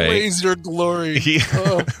anyway. Blaze your glory.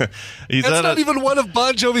 That's not even one of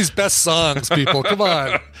Bon Jovi's best songs, people. Come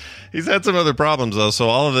on. He's had some other problems, though. So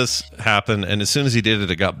all of this happened, and as soon as he did it,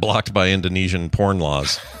 it got blocked by Indonesian porn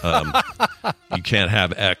laws. You can't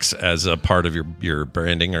have X as a part of your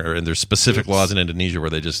branding, and there's specific laws in Indonesia where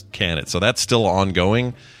they just can't it. So that's still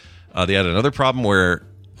ongoing. They had another problem where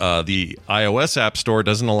the iOS App Store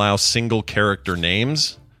doesn't allow single character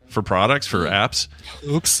names for products, for apps.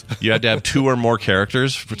 Oops. You had to have 2 or more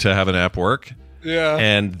characters to have an app work. Yeah.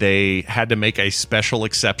 And they had to make a special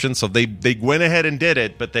exception. So they went ahead and did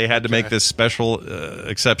it, but they had to make this special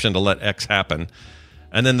exception to let X happen.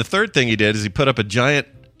 And then the third thing he did is he put up a giant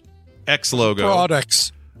X logo.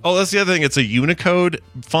 Products. Oh, that's the other thing. It's a Unicode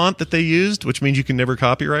font that they used, which means you can never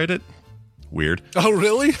copyright it. Weird. Oh,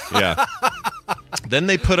 really? Yeah. Then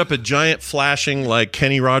they put up a giant flashing, like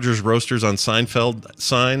Kenny Rogers Roasters on Seinfeld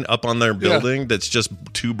sign up on their building that's just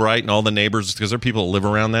too bright, and all the neighbors, because there are people that live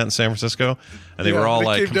around that in San Francisco, and they were all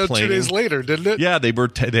like complaining. Came down 2 days later, didn't it? Yeah, they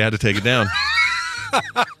had to take it down.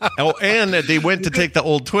 Oh, and they went to take the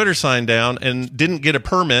old Twitter sign down and didn't get a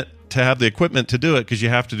permit to have the equipment to do it, because you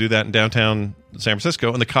have to do that in downtown San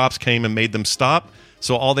Francisco, and the cops came and made them stop.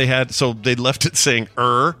 So they left it saying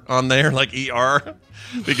on there, like ER,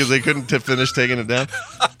 because they couldn't finish taking it down.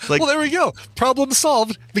 Like, well, there we go. Problem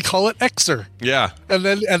solved. We call it Xer. Yeah. And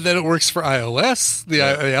then it works for iOS, the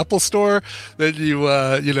Apple Store. Then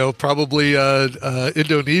you probably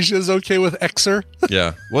Indonesia is okay with Xer.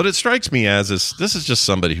 Yeah. What it strikes me as is this is just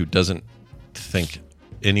somebody who doesn't think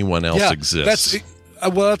anyone else exists.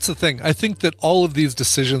 That's the thing. I think that all of these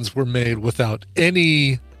decisions were made without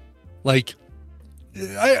any, like,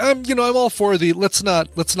 I'm all for the let's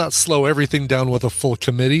not slow everything down with a full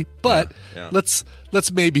committee, but let's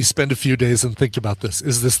maybe spend a few days and think about this.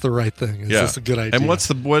 Is this the right thing? Is this a good idea? And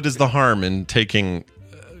what is the harm in taking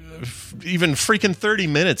even freaking 30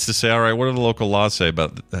 minutes to say, all right, what do the local laws say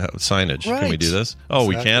about signage? Right. Can we do this? Oh,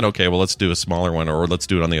 exactly. We can? Okay, well, let's do a smaller one, or let's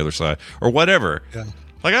do it on the other side, or whatever. Yeah.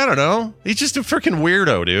 Like, I don't know. He's just a freaking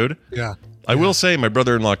weirdo, dude. Yeah. I will say my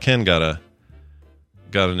brother-in-law Ken got a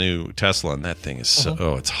new Tesla, and that thing is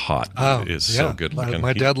it's hot. Oh, it's so good looking.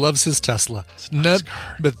 My dad loves his Tesla.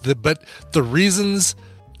 But the reasons,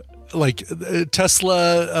 like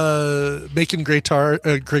Tesla making great cars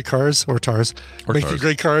making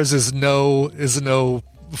great cars is no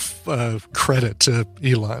credit to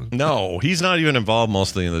Elon. No, he's not even involved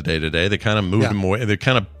mostly in the day-to-day. They kind of moved him away. They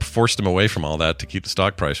kind of forced him away from all that to keep the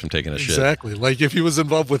stock price from taking a shit. Exactly. Like if he was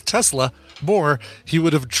involved with Tesla more, he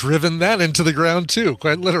would have driven that into the ground too,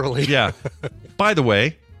 quite literally. Yeah. By the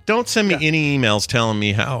way, don't send me any emails telling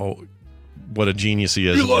me what a genius he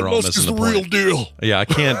is. Elon Musk is the real deal. Yeah, I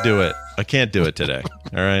can't do it. I can't do it today.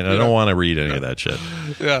 All right? I don't want to read any of that shit.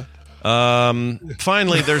 Yeah.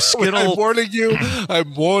 Finally, there's Skittle. I'm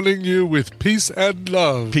warning you with peace and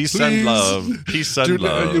love. Peace and love. Peace and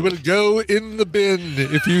love. You will go in the bin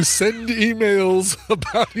if you send emails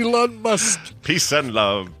about Elon Musk. Peace and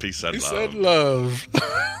love. Peace and peace love. And love.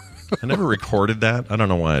 I never recorded that. I don't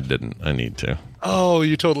know why I didn't. I need to. Oh,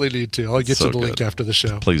 you totally need to. I'll get you the link after the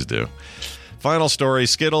show. Please do. Final story,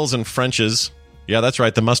 Skittles and French's. Yeah, that's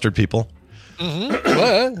right, the mustard people. Mm-hmm.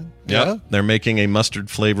 What? Yeah, they're making a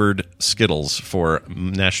mustard-flavored Skittles for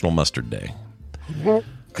National Mustard Day. Well,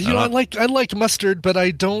 I like mustard, but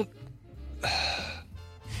I don't...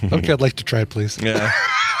 Okay, I'd like to try it, please. Yeah.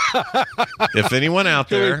 If anyone out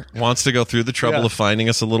there wants to go through the trouble of finding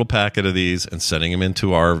us a little packet of these and sending them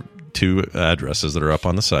into our 2 addresses that are up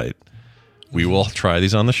on the site, we will try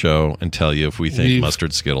these on the show and tell you if we think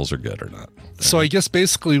mustard Skittles are good or not. So I guess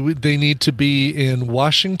basically they need to be in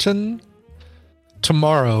Washington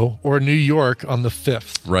tomorrow or New York on the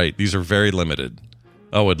 5th. Right. These are very limited.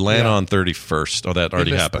 Oh, Atlanta on 31st. Oh, that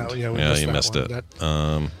already happened. That. Yeah, you missed it.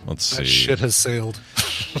 Let's see. That shit has sailed.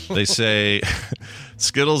 They say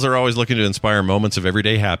Skittles are always looking to inspire moments of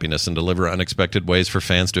everyday happiness and deliver unexpected ways for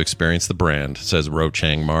fans to experience the brand, says Ro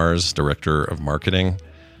Chang Mars, director of marketing.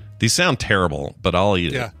 These sound terrible, but I'll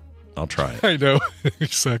eat it. I'll try it. I know.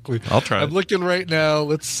 Exactly. I'll try it. I'm looking right now.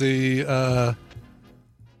 Let's see. Do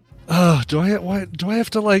I have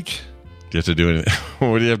to like... You have to do anything.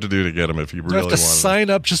 What do you have to do to get them if you really want to sign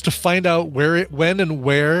up just to find out when and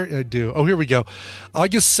where? I do. Oh, here we go.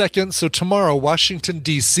 August 2nd. So tomorrow, Washington,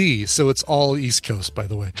 D.C. So it's all East Coast, by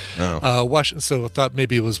the way. Oh. So I thought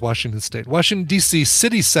maybe it was Washington State. Washington, D.C.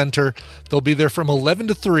 City Center. They'll be there from 11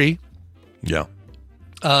 to 3. Yeah.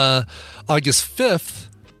 August 5th.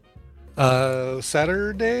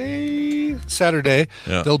 Saturday.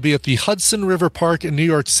 Yeah. They'll be at the Hudson River Park in New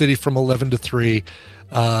York City from 11 to 3.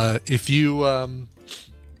 Monica,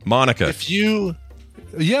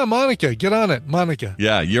 Monica, get on it, Monica.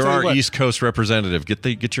 Yeah, you're our East Coast representative.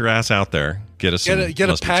 Get your ass out there. Get us get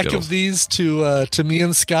a pack Skittles. of these to me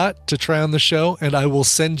and Scott to try on the show, and I will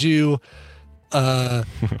send you on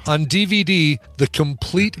DVD the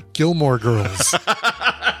complete Gilmore Girls.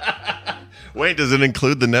 Wait, does it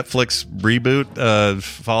include the Netflix reboot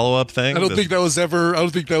follow-up thing? I don't think that was ever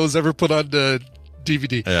put on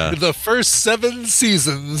DVD. Yeah. The first 7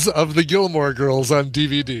 seasons of the Gilmore Girls on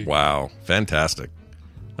DVD. Wow, fantastic!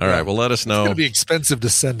 All right, well, let us know. It's going to be expensive to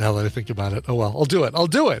send now that I think about it. Oh well, I'll do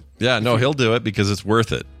it. Yeah, no, he'll do it because it's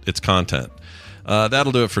worth it. It's content.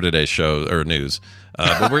 That'll do it for today's show or news.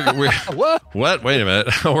 But we're what? Wait a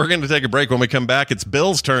minute. We're going to take a break. When we come back, it's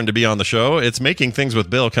Bill's turn to be on the show. It's Making Things with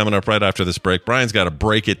Bill coming up right after this break. Brian's got to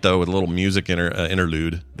break it though with a little music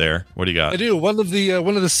interlude there. What do you got? I do. One of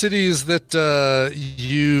the cities that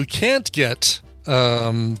you can't get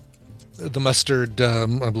the mustard.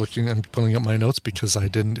 I'm pulling up my notes because I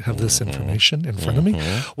didn't have this information in front of me.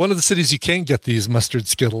 One of the cities you can get these mustard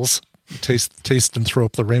Skittles. Taste and throw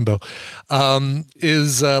up the rainbow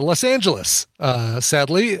is Los Angeles,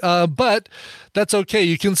 sadly, but that's okay.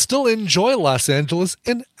 You can still enjoy Los Angeles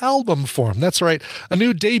in album form. That's right. A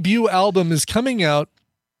new debut album is coming out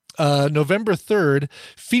November 3rd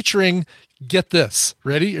featuring, get this,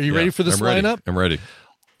 ready? Are you ready for this lineup? I'm ready.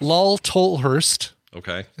 Lal Tolhurst.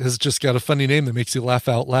 Okay. Has just got a funny name that makes you laugh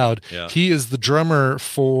out loud. Yeah. He is the drummer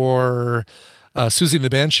for Susie and the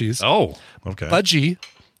Banshees. Oh, okay. Budgie,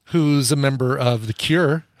 who's a member of The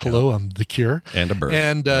Cure. Hello, I'm The Cure. And a bird.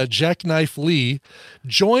 And Jackknife Lee,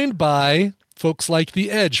 joined by folks like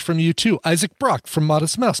The Edge from U2, Isaac Brock from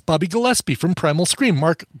Modest Mouse, Bobby Gillespie from Primal Scream,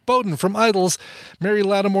 Mark Bowden from Idols, Mary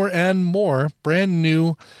Lattimore, and more. Brand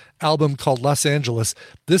new album called Los Angeles.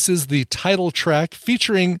 This is the title track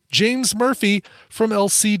featuring James Murphy from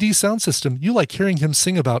LCD Soundsystem. You like hearing him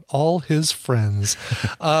sing about all his friends.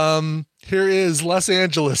 Here is Los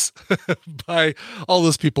Angeles by all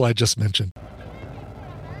those people I just mentioned.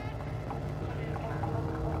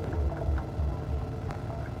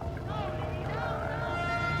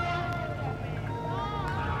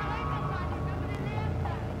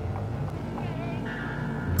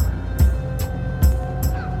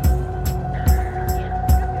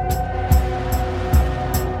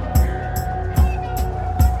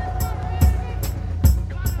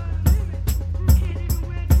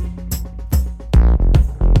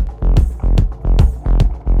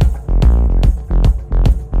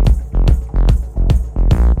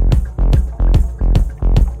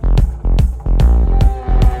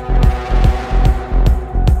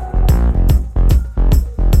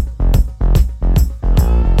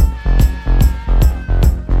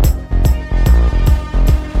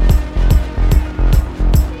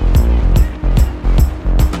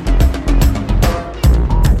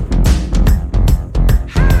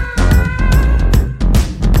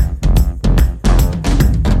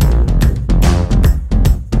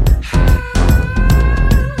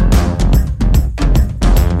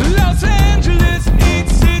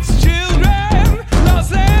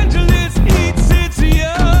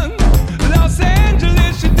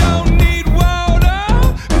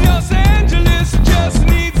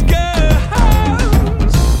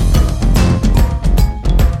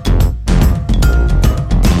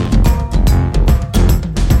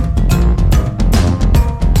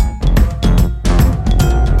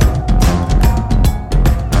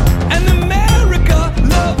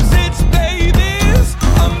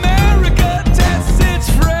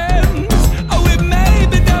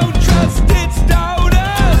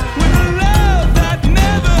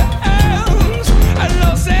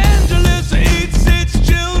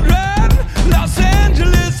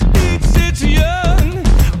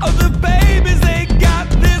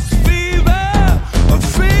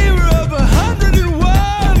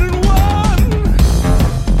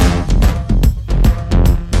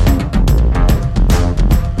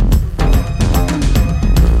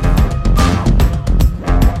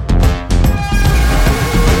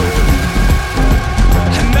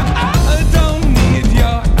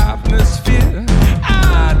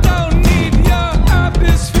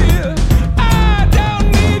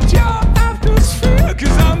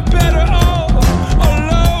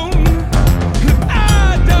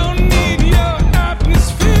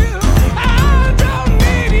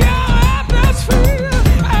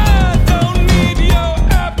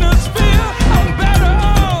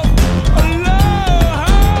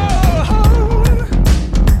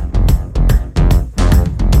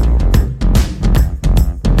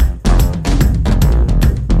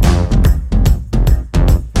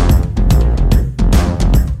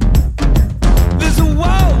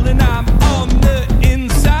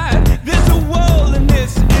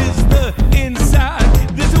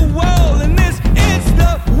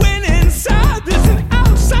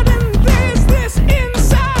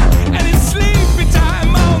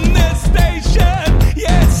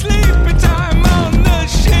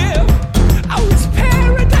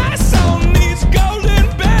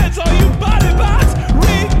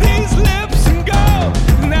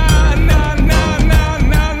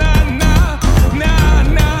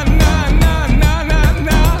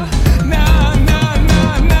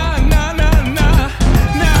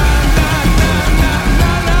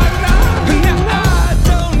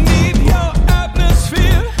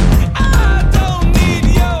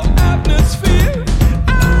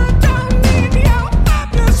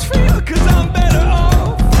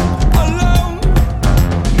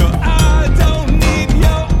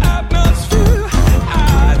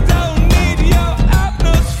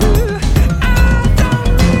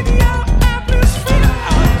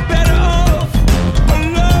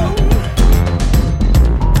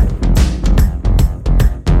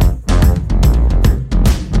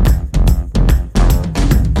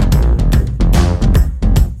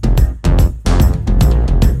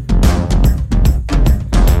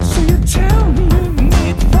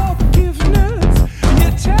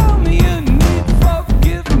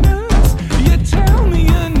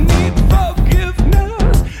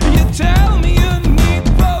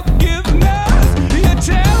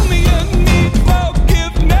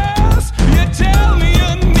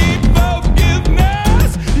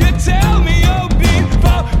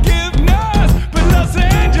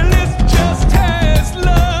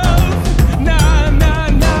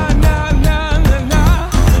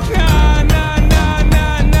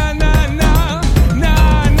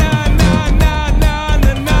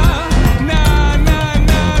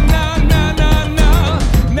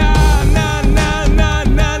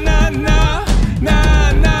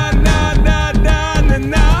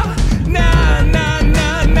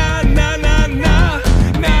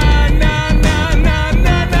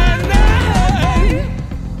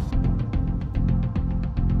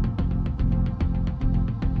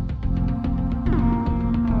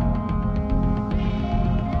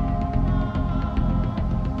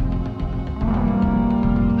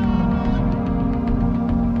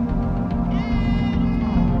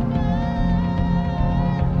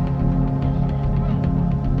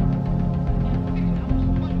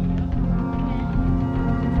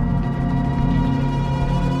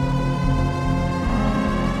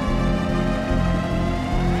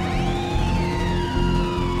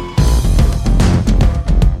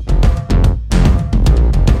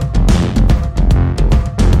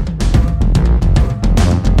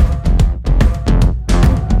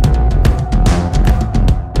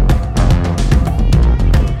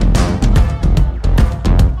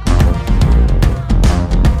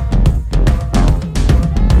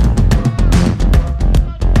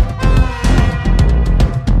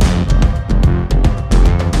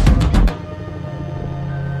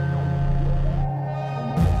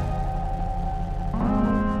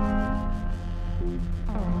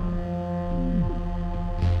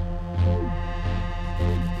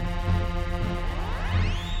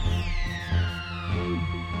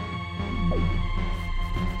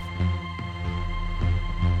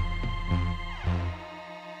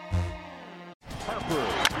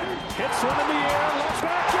 Hits one in the air, looks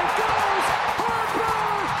back, it goes!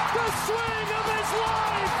 Harper, the swing of his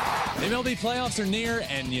life! The MLB playoffs are near,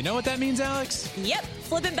 and you know what that means, Alex? Yep,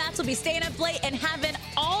 Flippin' Bats will be staying up late and having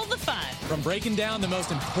all the fun. From breaking down the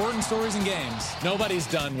most important stories in games, nobody's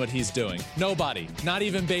done what he's doing. Nobody, not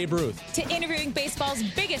even Babe Ruth. To interviewing baseball's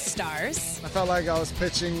biggest stars. I felt like I was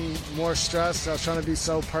pitching more stress. I was trying to be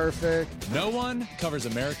so perfect. No one covers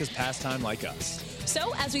America's pastime like us.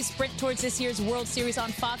 So as we sprint towards this year's World Series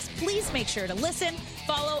on Fox, please make sure to listen,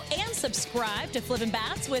 follow, and subscribe to Flippin'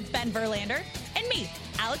 Bats with Ben Verlander and me,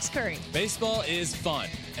 Alex Curry. Baseball is fun,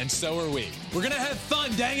 and so are we. We're going to have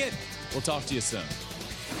fun, dang it! We'll talk to you soon.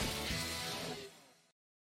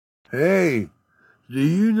 Hey, do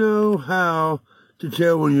you know how to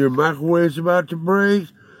tell when your microwave's about to break?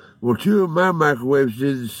 Well, two of my microwaves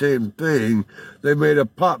did the same thing. They made a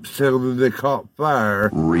pop sound and they caught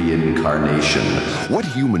fire. Reincarnation. What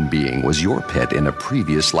human being was your pet in a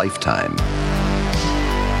previous lifetime?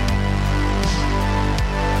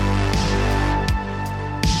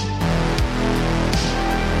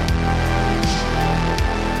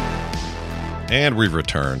 And we've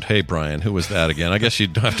returned. Hey, Brian, who was that again? I guess you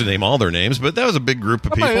don't have to name all their names, but that was a big group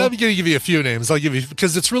of people. I'm going to give you a few names. I'll give you,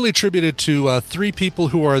 because it's really attributed to three people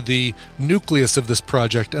who are the nucleus of this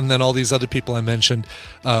project, and then all these other people I mentioned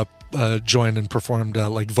joined and performed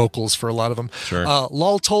like vocals for a lot of them. Sure.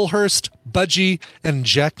 Lol Tolhurst, Budgie, and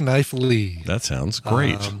Jackknife Lee. That sounds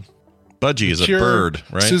great. Budgie is Cure, a bird,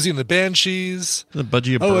 right? Susie and the Banshees. Is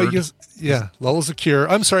Budgie a bird? I guess, yeah. Lol is a Cure.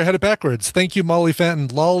 I'm sorry, I had it backwards. Thank you, Molly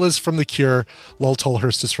Fenton. Lol is from the Cure. Lol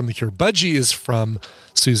Tolhurst is from the Cure. Budgie is from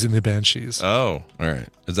Susie and the Banshees. Oh, all right.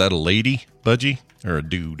 Is that a lady, Budgie, or a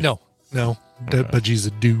dude? No. Budgie's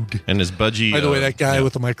a dude. And is Budgie... By the way, that guy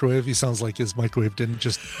with the microwave, he sounds like his microwave didn't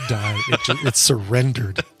just die. It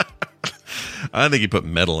surrendered. I think he put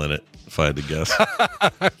metal in it, if I had to guess.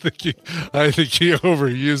 I think he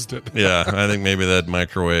overused it. Yeah, I think maybe that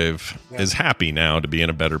microwave is happy now to be in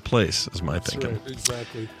a better place, is my thinking. Right,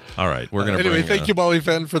 exactly. All right, we're going to Anyway, thank you, Molly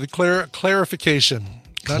Fenton, for the clarification.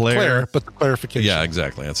 Not Claire, but the clarification. Yeah,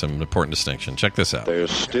 exactly. That's an important distinction. Check this out.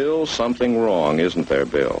 There's still something wrong, isn't there,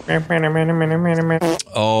 Bill?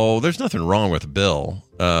 Oh, there's nothing wrong with Bill.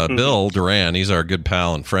 Bill Duran, he's our good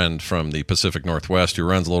pal and friend from the Pacific Northwest who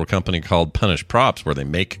runs a little company called Punish Props where they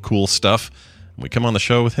make cool stuff. We come on the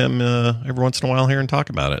show with him every once in a while here and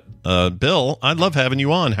talk about it. Bill, I love having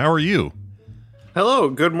you on. How are you?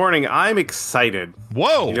 Hello, good morning. I'm excited.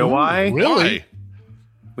 Whoa. You know why? Really? Why?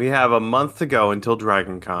 We have a month to go until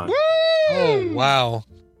Dragon Con. Woo! Oh, wow.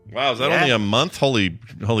 Wow, is that only a month? Holy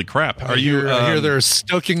crap. I hear they're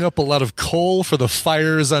stoking up a lot of coal for the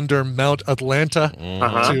fires under Mount Atlanta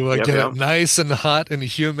to get it nice and hot and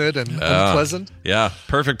humid and unpleasant. Yeah,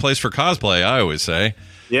 perfect place for cosplay, I always say.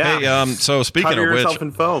 Yeah. Hey, so speaking Cover of which, yourself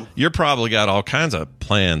in foam. You're probably got all kinds of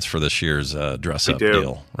plans for this year's dress-up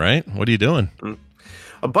deal, right? What are you doing?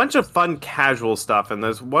 A bunch of fun casual stuff, and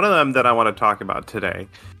there's one of them that I want to talk about today.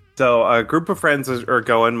 So a group of friends are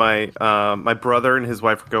going. My brother and his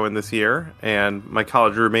wife are going this year, and my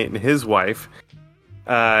college roommate and his wife.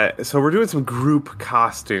 So we're doing some group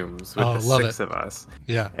costumes with the six of us.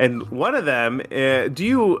 Yeah. And one of them, do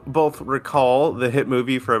you both recall the hit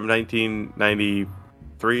movie from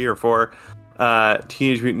 1993 or 4?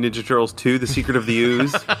 Teenage Mutant Ninja Turtles 2, The Secret of the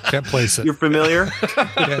Ooze. Can't place it. You're familiar?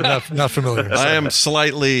 Yeah, not familiar. I am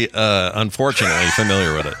slightly, unfortunately,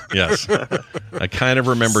 familiar with it. Yes, I kind of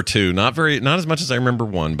remember 2. Not as much as I remember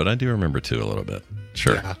 1, but I do remember 2 a little bit.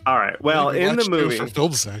 Sure. Yeah. All right. Well, in the movie, for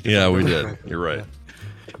film's sake. Yeah, we did. You're right.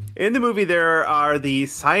 In the movie, there are the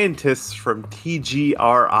scientists from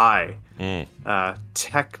TGRI,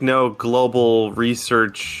 Techno Global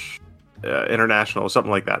Research International,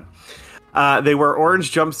 something like that. They wear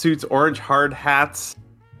orange jumpsuits, orange hard hats,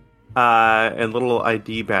 and little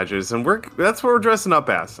ID badges, and that's what we're dressing up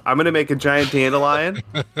as. I'm going to make a giant dandelion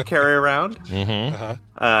carry around.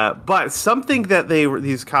 But something that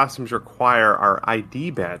these costumes require are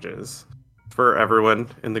ID badges for everyone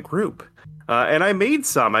in the group. And I made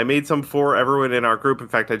some. I made some for everyone in our group. In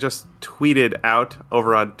fact, I just tweeted out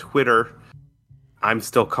over on Twitter. I'm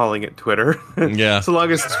still calling it Twitter. Yeah. So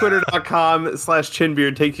long as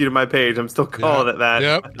twitter.com/chinbeard takes you to my page, I'm still calling it that.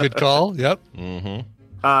 Yep. Good call. Yep.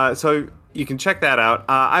 So you can check that out.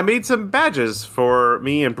 I made some badges for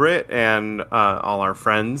me and Britt and all our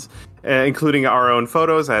friends, including our own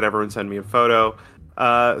photos. I had everyone send me a photo.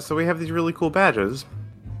 So we have these really cool badges.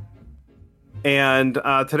 And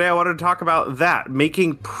today I wanted to talk about that,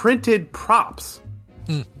 making printed props,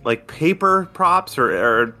 like paper props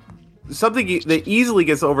or something that easily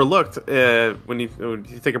gets overlooked when you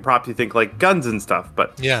think of props. You think like guns and stuff,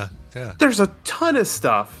 but yeah, there's a ton of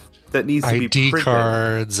stuff that needs to be ID printed.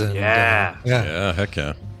 cards and Yeah, heck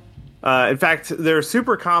yeah. In fact, they're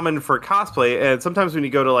super common for cosplay, and sometimes when you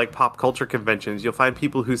go to like pop culture conventions, you'll find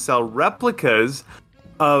people who sell replicas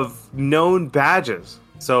of known badges.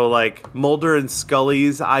 So like Mulder and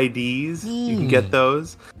Scully's IDs, you can get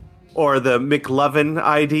those, or the McLovin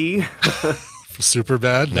ID. Super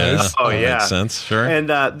bad. Nice. Oh yeah, makes sense. Sure. And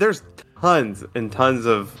there's tons and tons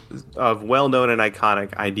of well-known and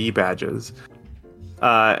iconic ID badges.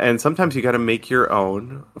 And sometimes you got to make your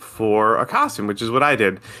own for a costume, which is what I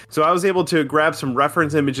did. So I was able to grab some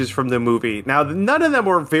reference images from the movie. Now, none of them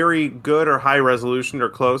were very good or high resolution or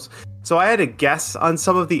close. So I had to guess on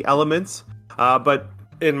some of the elements. But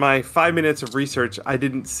in my 5 minutes of research, I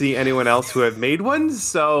didn't see anyone else who had made one.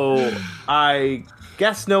 So I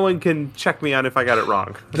guess no one can check me on if I got it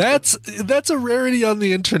wrong. That's a rarity on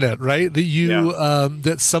the internet, right? That you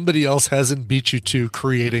that somebody else hasn't beat you to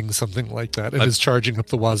creating something like that and is charging up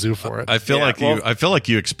the wazoo for it. I feel like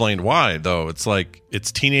you explained why, though. It's like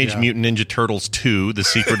it's Teenage Mutant Ninja Turtles 2: The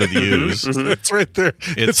Secret of the Ooze. It's right there.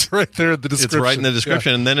 It's right there in the description. It's right in the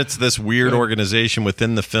description, and then it's this weird organization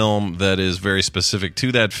within the film that is very specific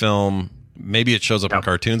to that film. Maybe it shows up in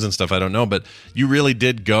cartoons and stuff. I don't know, but you really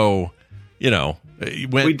did go.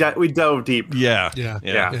 We dove deep. Yeah.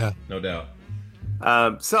 No doubt.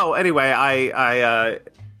 So anyway, I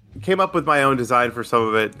came up with my own design for some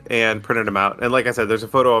of it and printed them out. And like I said, there's a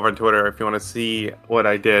photo over on Twitter if you want to see what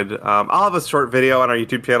I did. I'll have a short video on our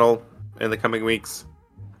YouTube channel in the coming weeks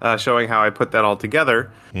showing how I put that all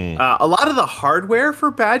together. A lot of the hardware for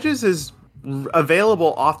badges is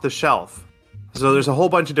available off the shelf. So there's a whole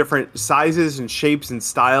bunch of different sizes and shapes and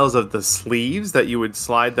styles of the sleeves that you would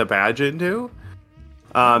slide the badge into.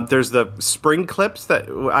 There's the spring clips that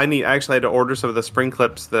I actually had to order some of the spring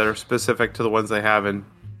clips that are specific to the ones they have in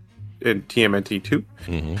TMNT 2.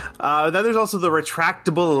 Then there's also the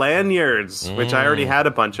retractable lanyards, which I already had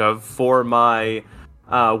a bunch of for my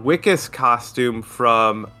Wickus costume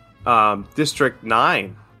from District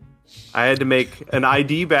 9. I had to make an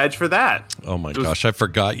ID badge for that. Oh my gosh, I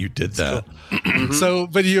forgot you did that. So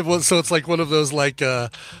it's like one of those like telecom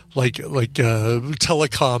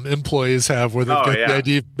employees have where they've got the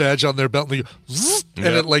ID badge on their belt and,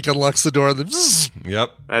 and it like unlocks the door and then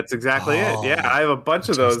Yep. That's exactly it. Yeah, I have a bunch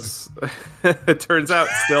of those. It turns out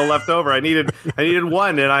still left over. I needed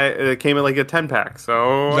one and it came in like a 10-pack.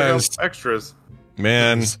 So nice. I got extras.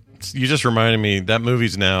 Man, you just reminded me that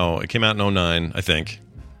movie's it came out in 2009, I think.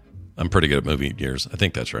 I'm pretty good at movie years. I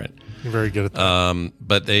think that's right. You're very good at that.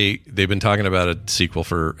 But they've been talking about a sequel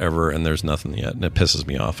forever, and there's nothing yet, and it pisses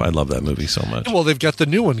me off. I love that movie so much. Well, they've got the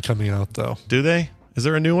new one coming out, though. Do they? Is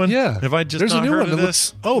there a new one? Yeah. Have I just There's not a new heard one of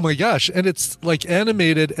this? Oh my gosh! And it's like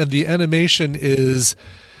animated, and the animation is.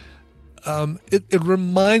 It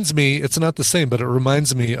reminds me. It's not the same, but it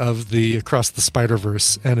reminds me of the Across the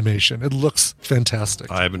Spider-Verse animation. It looks fantastic.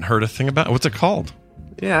 I haven't heard a thing about it. What's it called?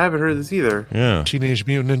 Yeah, I haven't heard of this either. Yeah. Teenage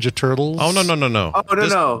Mutant Ninja Turtles. Oh, no. Oh, no.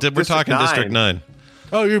 We're talking District 9.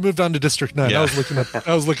 Oh, you moved on to District 9. Yeah. I was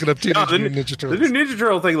looking up Teenage Mutant Ninja Turtles. The new Ninja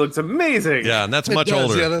Turtle thing looks amazing. Yeah, and that's much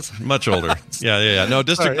older. Yeah, that's much older. Yeah. No,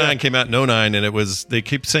 District 9 came out in 2009, and they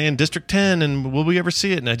keep saying District 10, and will we ever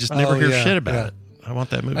see it? And I just never hear shit about it. I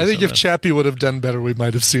want that movie. I think if Chappie would have done better, we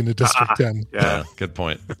might have seen a District 10. Yeah, good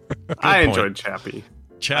point. I enjoyed Chappie.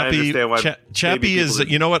 Chappie is,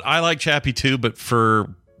 you know what? I like Chappie too, but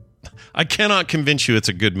I cannot convince you it's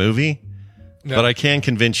a good movie, but I can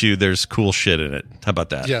convince you there's cool shit in it. How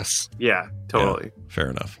about that? Yes. Yeah, totally. Yeah,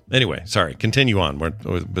 fair enough. Anyway, sorry. Continue on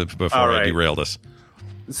before I derailed us.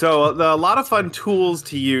 So a lot of fun tools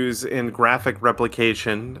to use in graphic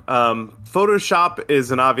replication. Photoshop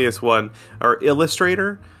is an obvious one, or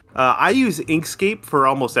Illustrator. I use Inkscape for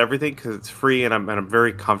almost everything because it's free and I'm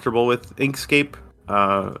very comfortable with Inkscape.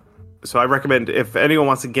 So I recommend if anyone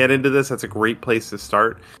wants to get into this, that's a great place to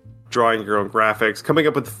start. Drawing your own graphics, coming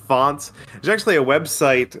up with fonts. There's actually a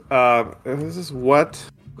website. This is What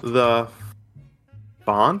the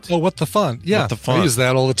Font? Oh, What the Font? Yeah, What the Font. I use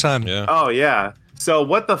that all the time. Yeah. Oh, yeah. So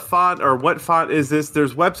What the Font or What Font is this?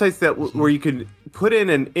 There's websites where you can put in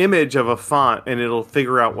an image of a font and it'll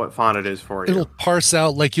figure out what font it is for you. It'll parse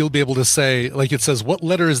out, like you'll be able to say, like it says, what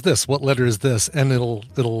letter is this? What letter is this? And it'll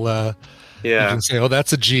you can say, oh,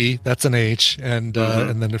 that's a G, that's an H, and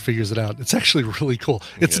then it figures it out. It's actually really cool.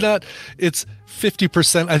 It's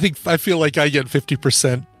 50%. I feel like I get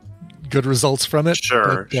 50% good results from it.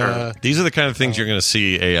 Sure. These are the kind of things you're going to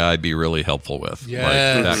see AI be really helpful with. Yes.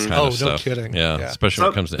 Like that kind of stuff. No kidding. Yeah, especially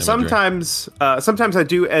when it comes to imagery. Sometimes I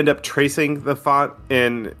do end up tracing the font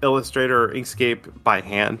in Illustrator or Inkscape by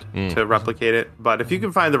hand to replicate it. But if you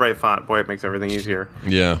can find the right font, boy, it makes everything easier.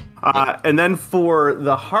 Yeah. And then for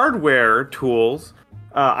the hardware tools,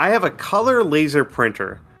 I have a color laser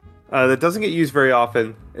printer that doesn't get used very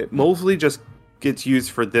often. It mostly just gets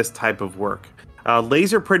used for this type of work.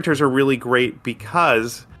 Laser printers are really great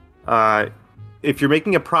because if you're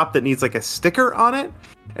making a prop that needs like a sticker on it,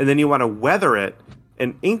 and then you want to weather it,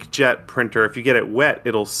 an inkjet printer, if you get it wet,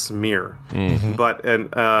 it'll smear. But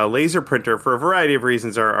a laser printer, for a variety of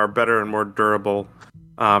reasons, are better and more durable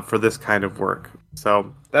for this kind of work.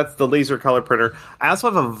 So that's the laser color printer. I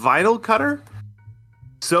also have a vinyl cutter.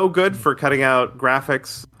 So good for cutting out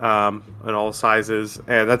graphics in all sizes.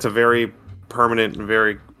 And that's a very permanent and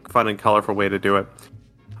very fun and colorful way to do it.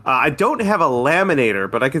 I don't have a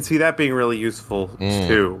laminator, but I can see that being really useful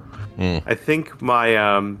too. I think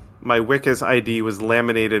my Wicca's ID was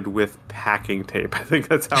laminated with packing tape. I think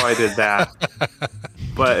that's how I did that.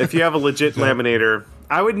 But if you have a legit laminator,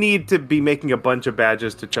 I would need to be making a bunch of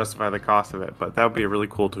badges to justify the cost of it. But that would be a really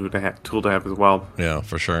cool tool to have as well. Yeah,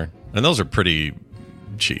 for sure. And those are pretty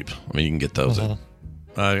cheap. I mean, you can get those at,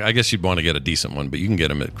 I guess you'd want to get a decent one, but you can get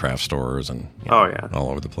them at craft stores and all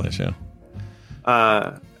over the place. Yeah.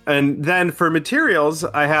 And then for materials,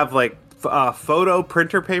 I have like photo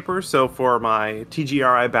printer paper. So for my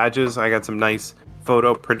TGRI badges, I got some nice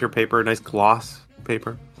photo printer paper, nice gloss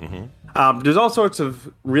paper. There's all sorts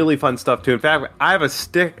of really fun stuff too. In fact, I have a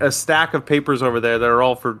stack of papers over there that are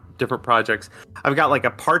all for different projects. I've got like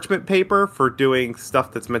a parchment paper for doing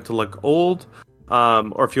stuff that's meant to look old.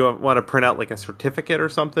 Or if you want to print out like a certificate or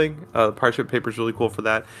something, the parchment paper is really cool for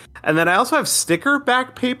that. And then I also have sticker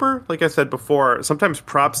back paper. Like I said before, sometimes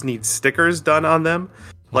props need stickers done on them.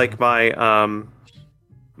 Like my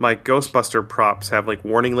Ghostbuster props have like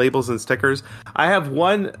warning labels and stickers. I have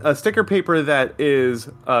a sticker paper that is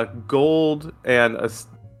gold, and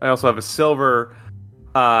I also have a silver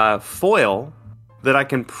foil that I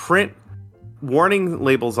can print warning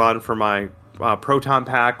labels on for my proton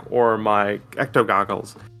pack or my ecto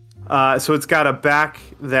goggles. So it's got a back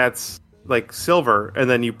that's like silver, and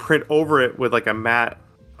then you print over it with like a matte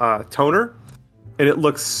toner, and it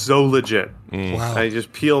looks so legit. Wow. I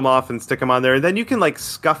just peel them off and stick them on there, and then you can like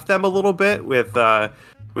scuff them a little bit with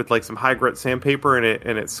like some high grit sandpaper,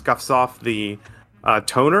 and it scuffs off the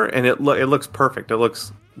toner, and it looks perfect. It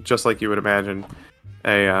looks just like you would imagine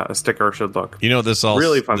a sticker should look. You know, this all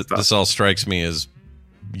really fun stuff. This all strikes me as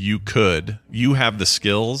you have the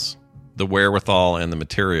skills, the wherewithal, and the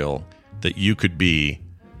material that you could be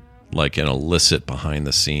like an illicit behind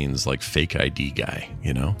the scenes, like fake ID guy,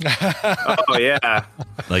 you know? Oh yeah.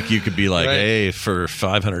 Like you could be like, hey, for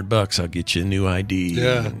 $500, I'll get you a new ID.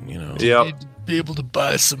 Yeah. And, you know. You need to be able to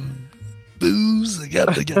buy some booze. I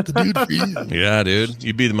got to get the dude for you. Yeah, dude.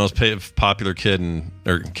 You'd be the most popular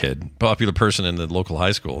popular person in the local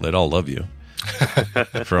high school. They'd all love you.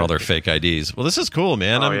 For all their fake IDs. Well, this is cool,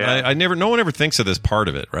 man. No one ever thinks of this part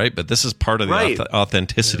of it, right? But this is part of the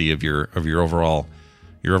authenticity of your overall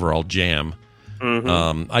jam.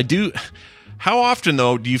 I do. How often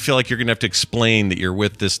though do you feel like you're gonna have to explain that you're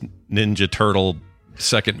with this Ninja Turtle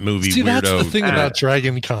second movie weirdo? That's the thing about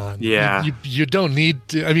Dragon Con. Yeah, you don't need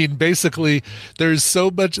to. I mean, basically, there's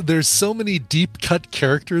so many deep cut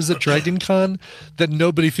characters at Dragon Con that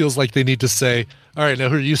nobody feels like they need to say, all right, now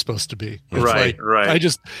who are you supposed to be? It's right.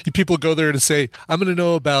 People go there to say, I'm going to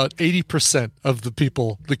know about 80% of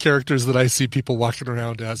the characters that I see people walking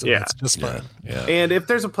around as. And that's just fun. Yeah. And if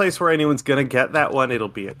there's a place where anyone's going to get that one, it'll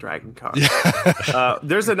be at Dragon Con.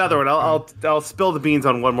 There's another one. I'll spill the beans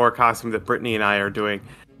on one more costume that Brittany and I are doing.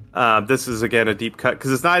 This is, again, a deep cut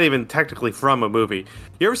because it's not even technically from a movie.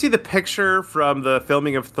 You ever see the picture from the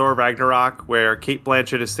filming of Thor Ragnarok where Cate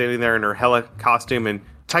Blanchett is standing there in her Hela costume and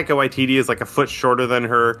Taika Waititi is like a foot shorter than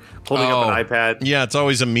her, holding up an iPad? Yeah, it's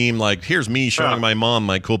always a meme like, here's me showing my mom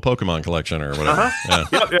my cool Pokemon collection or whatever.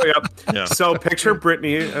 Yep. Yeah. So picture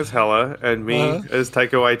Brittany as Hela and me as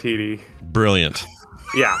Taika Waititi. Brilliant.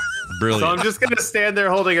 Yeah. Brilliant. So I'm just going to stand there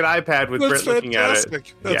holding an iPad with Britt looking at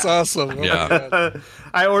it. That's awesome. Oh yeah.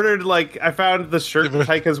 I ordered, I found the shirt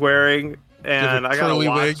Taika's wearing, and I got a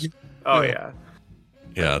watch. Wig. Oh, yeah.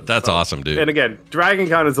 Yeah, that's awesome, dude. And again, Dragon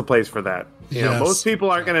Con is the place for that. Yes. You know, most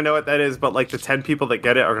people aren't going to know what that is, but like the 10 people that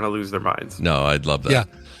get it are going to lose their minds. No, I'd love that. Yeah.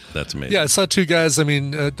 That's amazing. Yeah, I saw two guys. I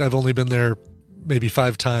mean, I've only been there maybe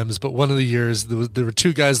 5 times, but one of the years there were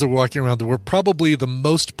 2 guys that were walking around that were probably the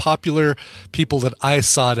most popular people that I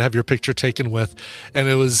saw to have your picture taken with. And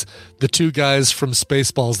it was the 2 guys from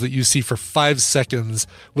Spaceballs that you see for 5 seconds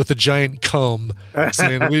with a giant comb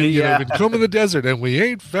saying, we've been combing the desert and we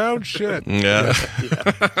ain't found shit. Yeah.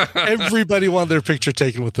 Everybody wanted their picture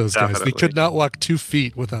taken with those guys. Definitely. They could not walk 2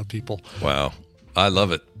 feet without people. Wow. I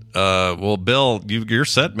love it. Well, Bill, you're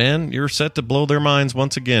set, man. You're set to blow their minds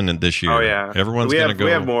once again in this year. Oh yeah, Everyone's going to go.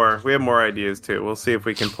 We have more ideas too. We'll see if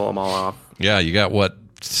we can pull them all off. Yeah, you got what?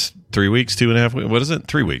 3 weeks, 2.5 weeks? What is it?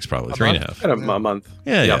 3 weeks, probably. 3.5. A month.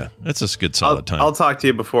 Yeah, Yep. yeah. It's a good solid time. I'll talk to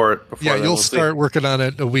you before Yeah, then. you'll We'll see. start working on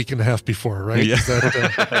it a week and a half before, right? Yeah. Is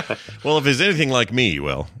that, Well, if it's anything like me, you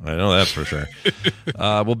will. I know that for sure.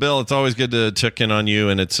 Well, Bill, it's always good to check in on you.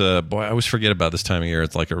 And it's, boy, I always forget about this time of year.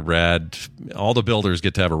 It's like a rad, all the builders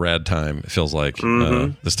get to have a rad time, it feels like,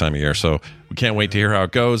 this time of year. So we can't wait to hear how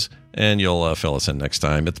it goes. And you'll fill us in next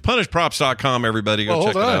time. It's punishprops.com, everybody. Go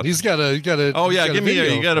check hold it on. out. He's got a. Oh, yeah. Give me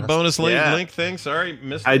video you got a for us. bonus Yeah. link thing? Sorry,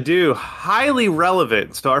 missed I do. Highly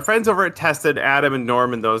relevant. So our friends over at Tested, Adam and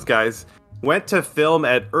Norman, those guys, went to film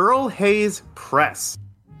at Earl Hayes Press.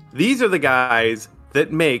 These are the guys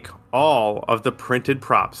that make all of the printed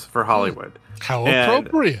props for Hollywood. How And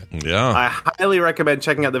appropriate. Yeah. I highly recommend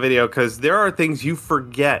checking out the video because there are things you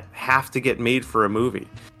forget have to get made for a movie.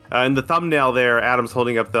 In the thumbnail there, Adam's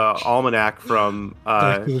holding up the almanac from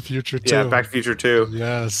Back to the Future 2. Yeah, Back to the Future 2.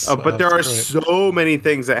 Yes. But there are that's great. so many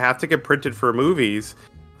things that have to get printed for movies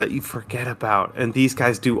that you forget about, and these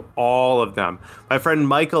guys do all of them. My friend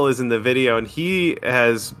Michael is in the video, and he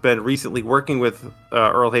has been recently working with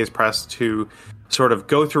Earl Hayes Press to sort of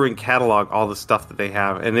go through and catalog all the stuff that they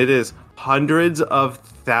have, and it is hundreds of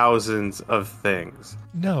thousands of things.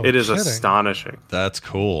 No, it is kidding. astonishing. That's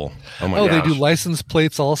cool. Oh, my Oh, gosh. they do license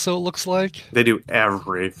plates also, it looks like. They do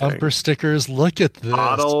everything. Bumper stickers. Look at this.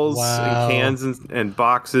 Bottles Wow. and cans and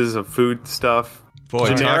boxes of food stuff.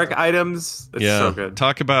 Boy, generic items. It's so good.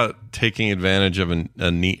 Talk about taking advantage of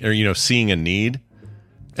a need, or seeing a need,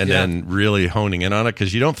 and then really honing in on it,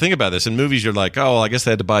 because you don't think about this in movies. You're like, oh, well, I guess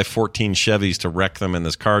they had to buy 14 Chevys to wreck them in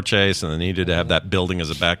this car chase, and they needed to have that building as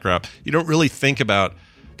a backdrop. You don't really think about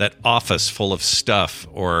that office full of stuff,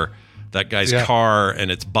 or that guy's car and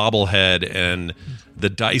its bobblehead and the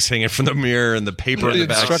dice hanging from the mirror and the paper in the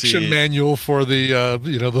back instruction seat. manual for the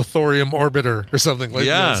the thorium orbiter or something like that.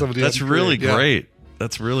 Yeah, Somebody that's had to really create. Yeah. great.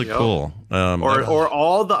 That's really cool. Or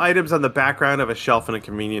all the items on the background of a shelf in a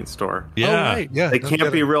convenience store. Yeah. Oh, right. Yeah. They Don't can't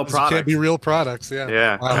get be it. real Those products. Can't be real products. Yeah.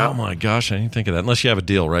 Yeah. Wow. Oh my gosh, I didn't think of that. Unless you have a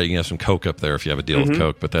deal, right? You can have some Coke up there if you have a deal with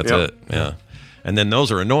Coke, but that's it. Yeah. And then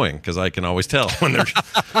those are annoying because I can always tell when they're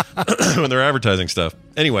when they're advertising stuff.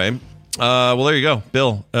 Anyway, well, there you go,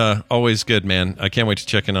 Bill. Always good, man. I can't wait to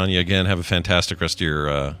check in on you again. Have a fantastic rest of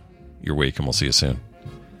your week, and we'll see you soon.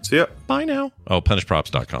 See ya. Bye now. Oh,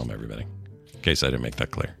 punishprops.com, everybody. In case I didn't make that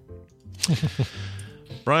clear.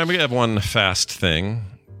 Brian, we have one fast thing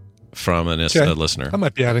from a listener. I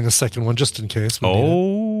might be adding a second one just in case. We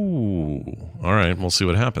need it. All right. We'll see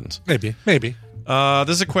what happens. Maybe. This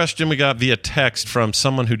is a question we got via text from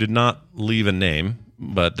someone who did not leave a name,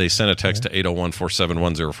 but they sent a text to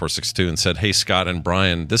 801-471-0462 and said, "Hey, Scott and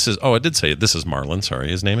Brian, this is..." Oh, I did say it. This is Marlon. Sorry,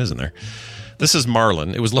 his name isn't there. This is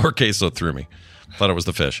Marlon. It was lowercase, so it threw me. Thought it was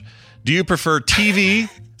the fish. Do you prefer TV,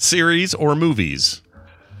 series, or movies?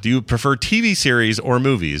 Do you prefer TV series or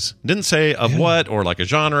movies? Didn't say of what or like a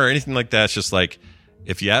genre or anything like that. It's just like,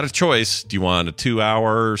 if you had a choice, do you want a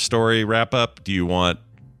 2-hour story wrap up? Do you want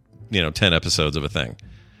 10 episodes of a thing?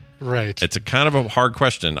 Right. It's a kind of a hard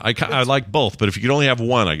question. I like both, but if you could only have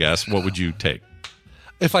one, I guess, what would you take?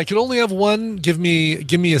 If I could only have one, give me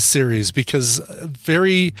a series, because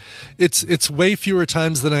it's way fewer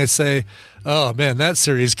times than I say, oh man, that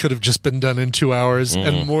series could have just been done in 2 hours,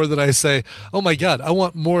 and more than I say, oh my God, I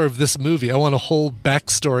want more of this movie. I want a whole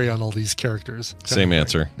backstory on all these characters. Same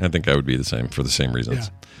answer. I think I would be the same for the same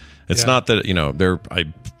reasons. Yeah. It's not that, I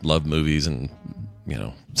love movies and,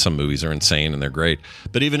 some movies are insane and they're great.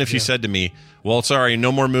 But even if you said to me, well, sorry,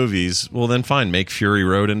 no more movies, well, then fine, make Fury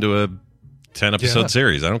Road into a 10-episode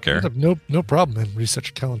series. I don't care. No problem, man. Reset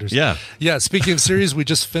your calendars. Yeah. Yeah. Speaking of series, we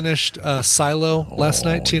just finished Silo last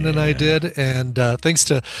night. Tina and I did, and thanks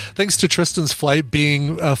to Tristan's flight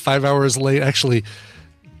being 5 hours late. Actually,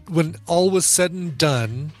 when all was said and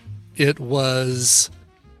done, it was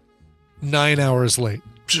 9 hours late.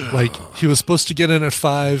 Like, he was supposed to get in at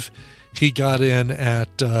 5. He got in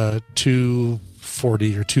at 2:40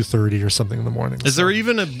 or 2:30 or something in the morning. Is there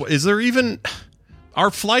even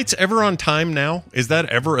are flights ever on time now? Is that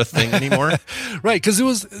ever a thing anymore? Right, because it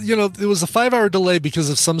was a 5-hour delay because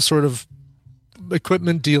of some sort of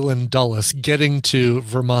equipment deal in Dulles getting to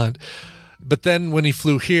Vermont. But then when he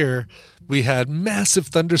flew here, we had massive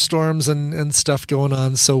thunderstorms and stuff going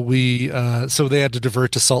on. So so they had to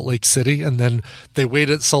divert to Salt Lake City, and then they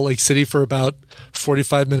waited at Salt Lake City for about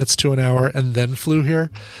 45 minutes to an hour and then flew here.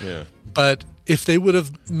 Yeah. But if they would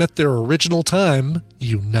have met their original time,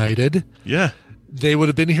 United, they would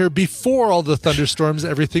have been here before all the thunderstorms.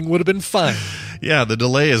 Everything would have been fine. Yeah, the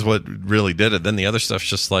delay is what really did it. Then the other stuff's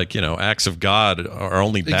just like, acts of God are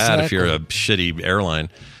only bad if you're a shitty airline.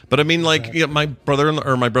 But I mean, like, my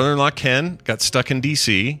brother-in-law Ken got stuck in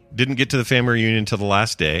D.C., didn't get to the family reunion until the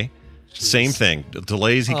last day. Jeez. Same thing.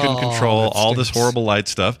 Delays he couldn't control, all this horrible light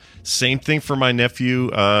stuff. Same thing for my nephew,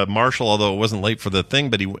 Marshall, although it wasn't late for the thing,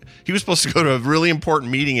 but he was supposed to go to a really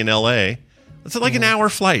important meeting in L.A. It's like an hour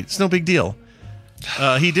flight. It's no big deal.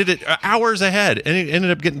 He did it hours ahead, and it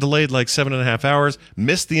ended up getting delayed like 7.5 hours,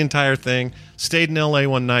 missed the entire thing, stayed in L.A.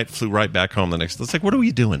 one night, flew right back home the next. It's like, what are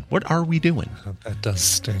we doing? What are we doing? That does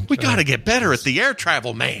stink. We got to get better at the air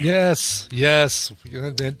travel, man. Yes.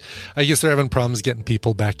 I guess they're having problems getting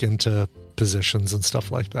people back into positions and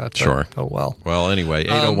stuff like that. Sure. Oh, well. Well, anyway,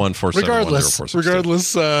 801-471-0462. Regardless,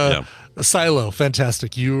 Silo,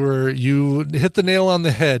 fantastic. You hit the nail on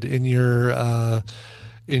the head in your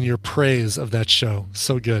praise of that show.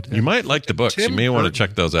 So good. You might like the books. You may want to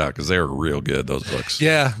check those out because they are real good, those books.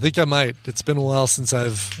 Yeah, I think I might. It's been a while since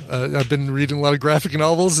I've been reading a lot of graphic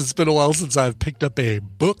novels. It's been a while since I've picked up a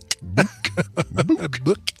book.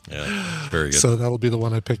 Book. Yeah, very good. So that'll be the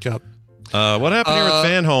one I pick up. What happened here with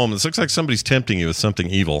Fan Home? This looks like somebody's tempting you with something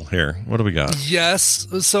evil here. What do we got? Yes.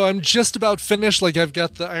 So I'm just about finished. Like, I've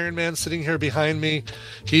got the Iron Man sitting here behind me.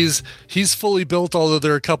 He's fully built, although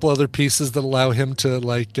there are a couple other pieces that allow him to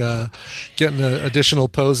get in additional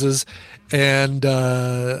poses. And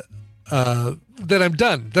then I'm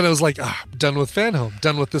done. Then I was like, I'm done with Fan Home,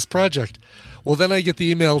 done with this project. Well, then I get the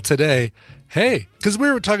email today. Hey, because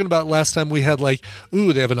we were talking about last time we had they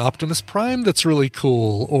have an Optimus Prime that's really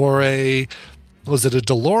cool, or was it a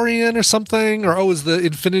DeLorean or something? Or, is the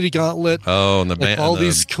Infinity Gauntlet? Oh, and all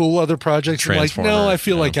these cool other projects. I'm like, no, I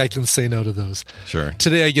feel like I can say no to those. Sure.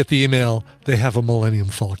 Today I get the email. They have a Millennium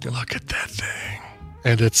Falcon. Look at that thing.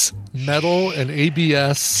 And it's metal and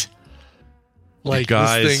ABS. Like,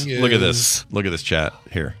 guys, this thing look at this. Look at this chat.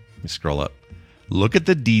 Here, let me scroll up. Look at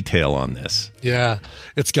the detail on this. Yeah.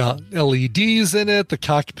 It's got LEDs in it. The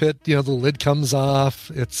cockpit, the lid comes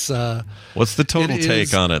off. It's what's the total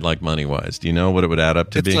take on it, like money-wise? Do you know what it would add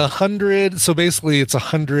up to be? It's 100. So basically it's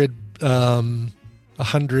 100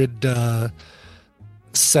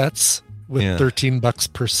 sets with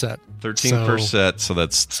 $13 per set. 13 per set, so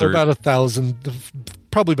that's about 1,000,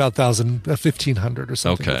 probably about 1,500 or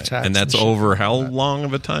something. Okay, and that's over how long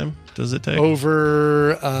of a time does it take?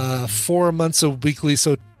 Over 4 months of weekly,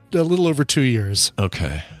 so a little over 2 years.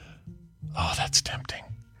 Okay. Oh, that's tempting.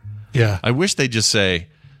 Yeah. I wish they'd just say,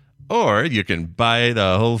 or you can buy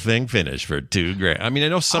the whole thing finished for $2,000. I mean, I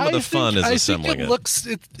know some of the fun is assembling it.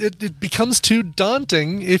 It becomes too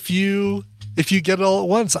daunting if you get it all at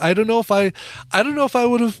once. I don't know if I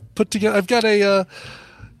would have put together. I've got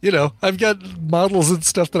I've got models and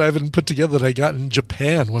stuff that I haven't put together that I got in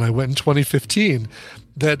Japan when I went in 2015.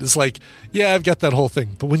 That is like, yeah, I've got that whole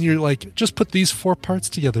thing. But when you're like, just put these 4 parts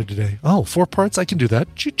together today. Oh, 4 parts? I can do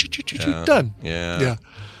that. Done. Yeah.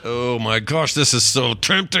 Oh my gosh, this is so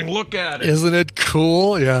tempting. Look at it. Isn't it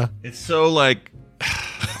cool? Yeah. It's so like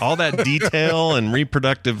all that detail and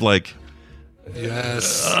reproductive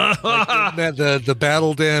Yes. Like the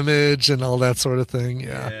battle damage and all that sort of thing.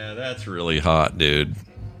 Yeah, that's really hot, dude.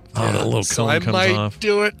 Oh, the little cone comes off. I might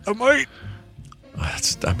do it. I might.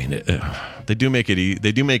 They do make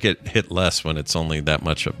it hit less when it's only that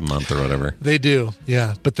much a month or whatever. They do,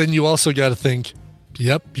 yeah. But then you also got to think,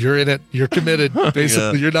 yep, you're in it. You're committed.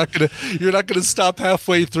 Basically, you're not gonna stop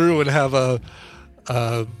halfway through and have a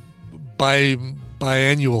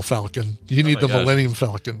biannual Falcon. You need the Millennium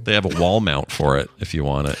Falcon. They have a wall mount for it if you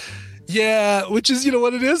want it. Yeah, which is,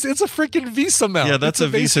 what it is? It's a freaking Visa mount. Yeah, that's a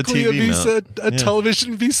Visa TV mount. A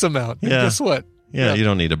television Visa mount. And guess what? Yeah, you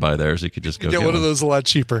don't need to buy theirs. You could just go get one of those a lot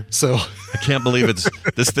cheaper. So I can't believe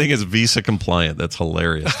this thing is Visa compliant. That's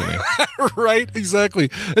hilarious to me. Right, exactly.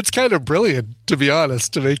 It's kind of brilliant, to be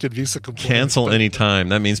honest, to make it Visa compliant. Cancel anytime.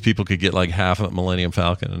 That means people could get like half a Millennium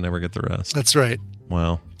Falcon and never get the rest. That's right.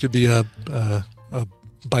 Wow. Could be a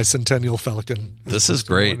bicentennial Falcon. This is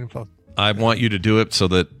great. I want you to do it so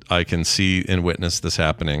that I can see and witness this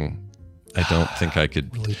happening. I don't think I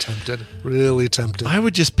could. Really tempted. I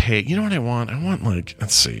would just pay. You know what I want? I want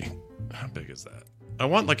let's see. How big is that? I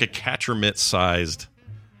want like a catcher mitt sized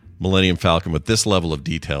Millennium Falcon with this level of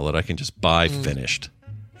detail that I can just buy finished.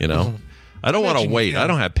 I don't want to imagine wait. you can. I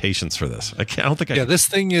don't have patience for this. I don't think I Yeah, can. this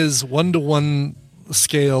thing is 1-to-1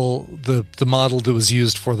 scale. The model that was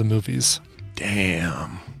used for the movies.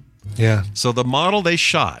 Damn. Yeah. So the model they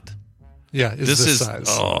shot. Yeah, is this size.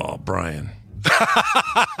 Oh, Brian.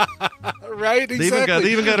 Right, exactly.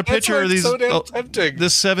 They even got a picture of these. So damn tempting.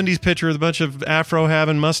 This 70s picture with a bunch of afro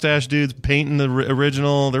having mustache dudes painting the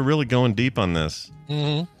original. They're really going deep on this.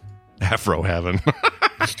 Mm-hmm. Afro having.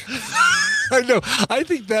 I know. I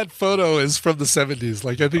think that photo is from the 70s.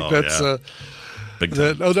 Like, I think that's big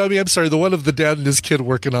time. I'm sorry. The one of the dad and his kid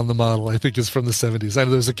working on the model, I think, is from the 70s. I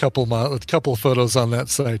know there's a couple of photos on that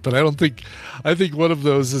site, but I think one of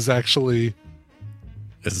those is actually.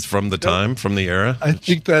 It's from the time, from the era. I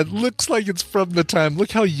think that looks like it's from the time.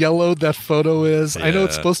 Look how yellowed that photo is. Yeah. I know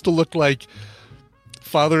it's supposed to look like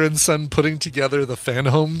father and son putting together the fan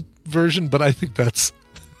home version, but I think that's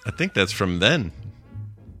from then.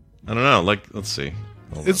 I don't know. Like, let's see.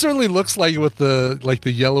 It certainly looks like it with the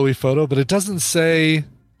yellowy photo, but it doesn't say.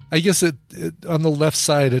 I guess it on the left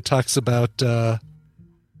side it talks about.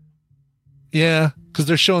 Because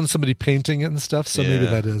they're showing somebody painting it and stuff, so maybe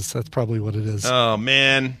that's probably what it is. Oh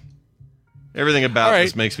man, everything about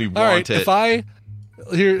this makes me want it. If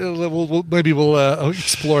we'll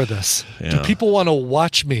explore this. Yeah. Do people want to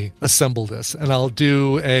watch me assemble this? And I'll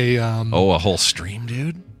do a a whole stream,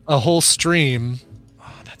 dude. A whole stream.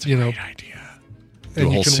 Oh, that's a great idea. Do And a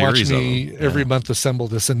you whole can watch series of me them. every month assemble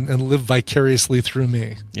this and live vicariously through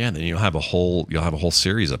me. Yeah, and then you'll have a whole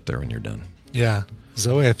series up there when you're done. Yeah.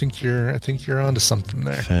 Zoe, I think you're onto something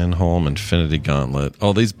there. Fan Home Infinity Gauntlet.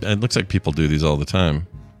 Oh, these it looks like people do these all the time.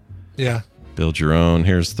 Yeah. Build your own.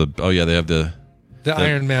 Here's the they have the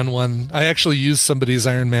Iron Man one. I actually used somebody's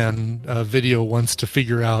Iron Man video once to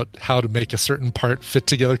figure out how to make a certain part fit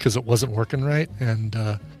together because it wasn't working right. And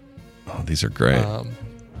these are great. All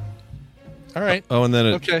right. Oh, and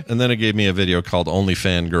then it gave me a video called "Only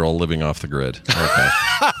Fan Girl Living Off the Grid." Okay,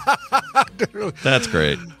 that's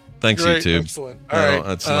great. Thanks, great, YouTube. Excellent. All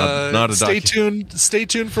right. It's not a stay tuned. Stay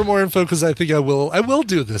tuned for more info because I think I will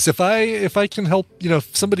do this if I can help.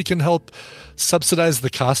 If somebody can help subsidize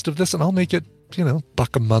the cost of this, and I'll make it $1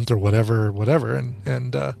 a month or whatever.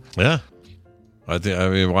 And yeah, I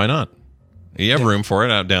mean, why not? You have room for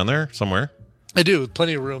it out down there somewhere. I do,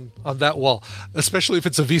 plenty of room on that wall, especially if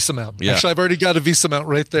it's a Visa mount. Yeah. Actually, I've already got a Visa mount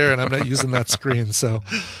right there, and I'm not using that screen. So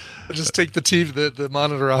I'll just take the TV, the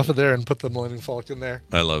monitor off of there and put the Millennium Falcon there.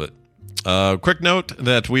 I love it. Quick note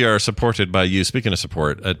that we are supported by you, speaking of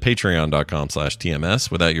support, at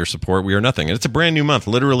patreon.com/TMS. Without your support, we are nothing. And it's a brand new month,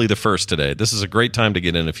 literally the first today. This is a great time to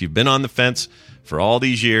get in. If you've been on the fence for all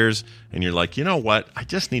these years and you're like, you know what, I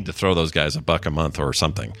just need to throw those guys $1 a month or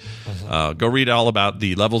something. Go read all about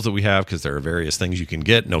the levels that we have because there are various things you can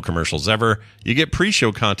get. No commercials ever. You get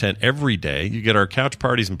pre-show content every day. You get our couch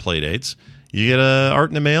parties and play dates. You get art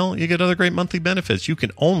in the mail. You get other great monthly benefits you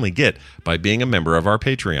can only get by being a member of our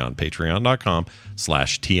Patreon,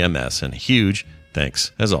 patreon.com/TMS. And a huge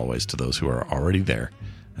thanks, as always, to those who are already there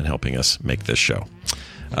and helping us make this show.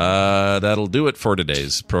 That'll do it for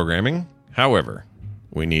today's programming. However,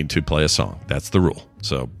 we need to play a song. That's the rule.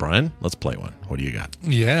 So, Brian, let's play one. What do you got?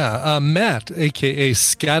 Yeah. Matt, a.k.a.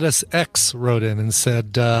 Scatus X, wrote in and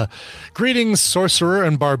said, greetings, sorcerer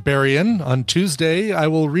and barbarian. On Tuesday, I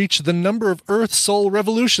will reach the number of Earth Soul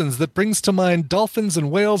revolutions that brings to mind dolphins and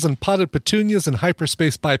whales and potted petunias and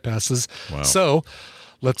hyperspace bypasses. Wow. So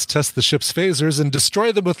let's test the ship's phasers and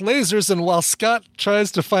destroy them with lasers. And while Scott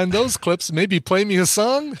tries to find those clips, maybe play me a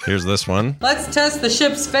song. Here's this one. Let's test the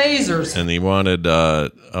ship's phasers. And he wanted,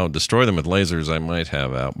 destroy them with lasers I might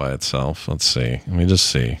have out by itself. Let's see. Let me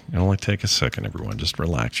just see. It'll only take a second, everyone. Just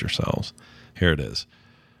relax yourselves. Here it is.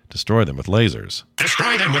 Destroy them with lasers.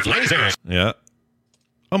 Destroy them with lasers. Yeah.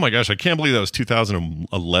 Oh my gosh, I can't believe that was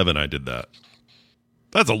 2011 I did that.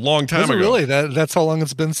 That's a long time ago. Really? That's how long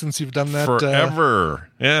it's been since you've done that? Forever.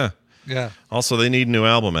 Yeah. Yeah. Also, they need a new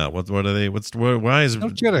album out. What are they? Why is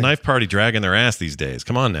Knife Party dragging their ass these days?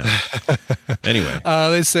 Come on now. Anyway,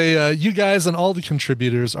 they say you guys and all the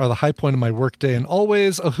contributors are the high point of my workday, and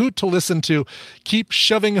always a hoot to listen to. Keep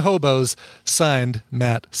shoving hobos. Signed,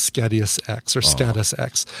 Matt Scadius X or Scatus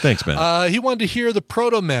X. Thanks, man. He wanted to hear the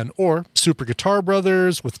Proto Men or Super Guitar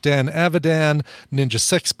Brothers with Dan Avidan, Ninja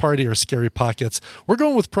Sex Party, or Scary Pockets. We're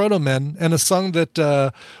going with Proto Men and a song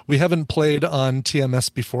that we haven't played on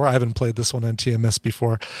TMS before. I haven't played this one on TMS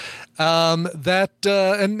before. That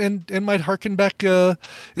might harken back.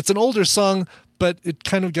 It's an older song, but it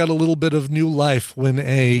kind of got a little bit of new life when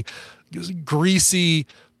a greasy,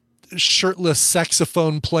 shirtless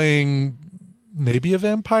saxophone playing, maybe a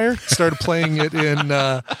vampire, started playing it in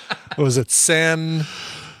what was it, San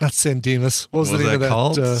Not San Dimas. What was the What was name that of that?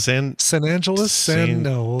 called? San Angeles?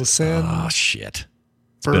 Oh, shit.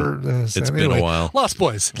 It's been a while. Lost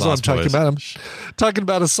Boys is what I'm Lost talking Boys. about. I'm talking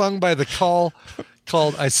about a song by The Call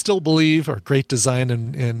called I Still Believe, or Great Design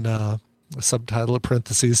in a subtitle of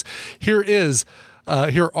parentheses. Here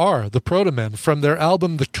are the Proto-Men from their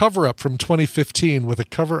album The Cover-Up from 2015 with a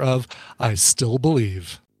cover of I Still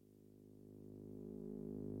Believe.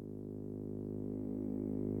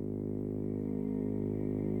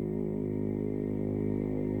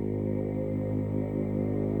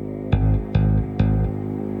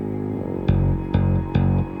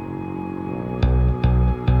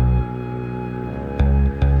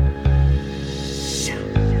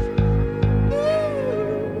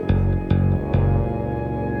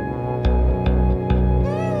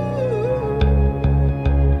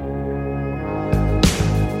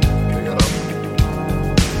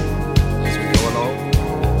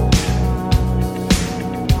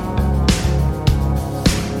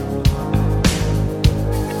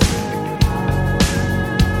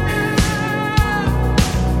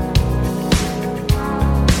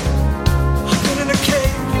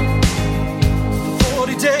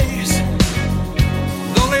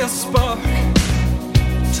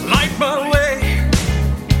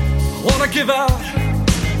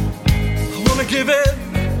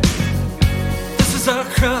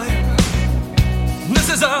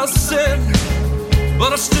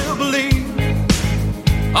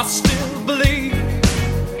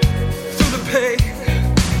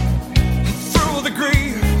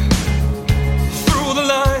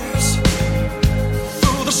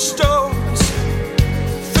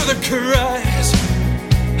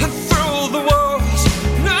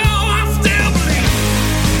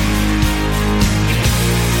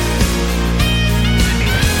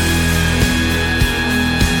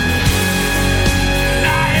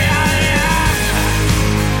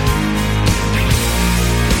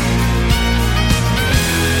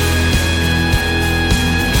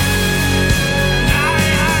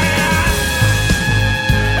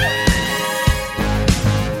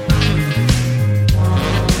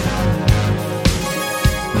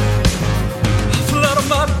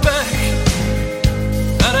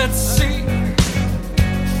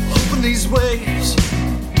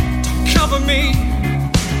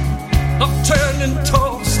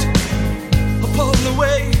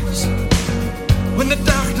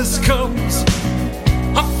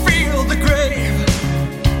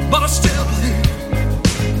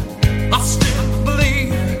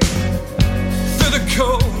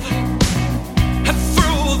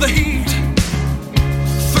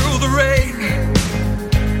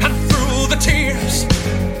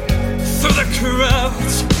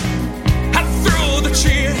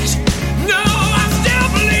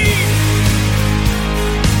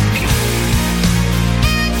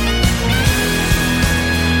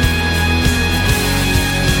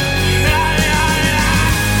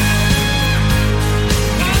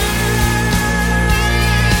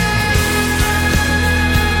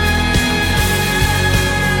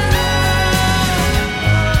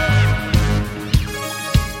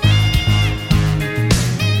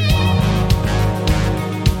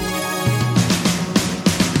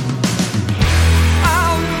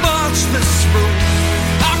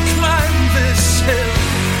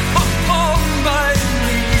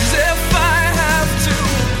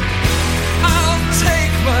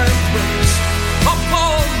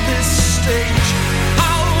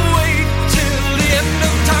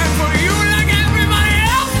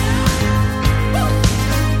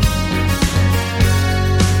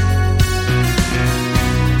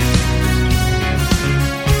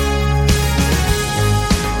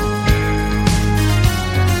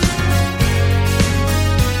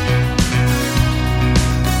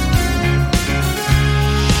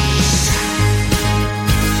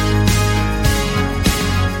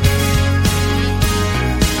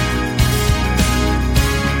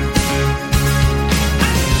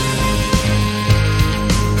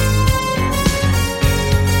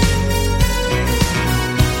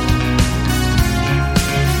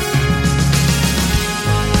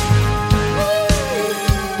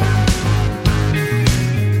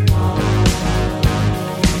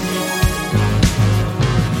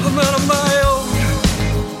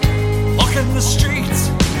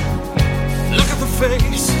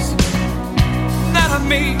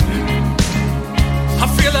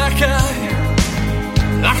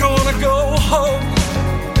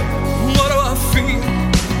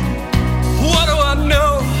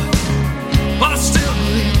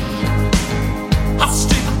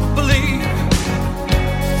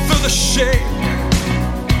 shame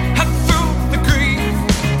and through the grief,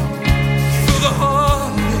 through the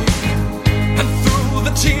heartache.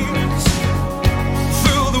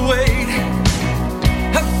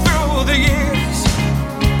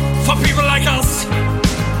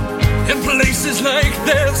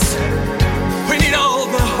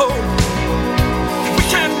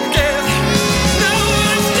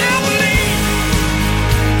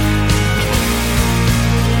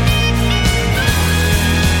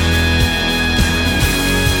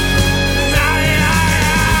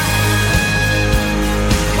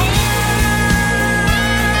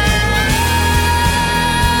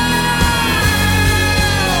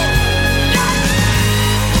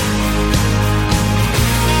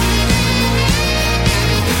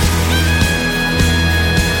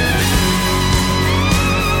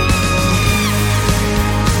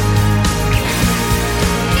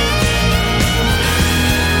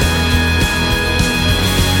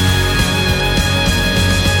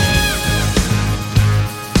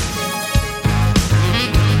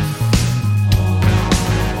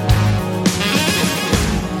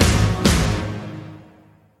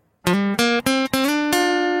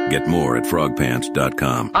 Get more at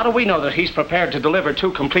frogpants.com. How do we know that he's prepared to deliver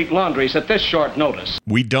 2 complete laundries at this short notice?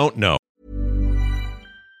 We don't know.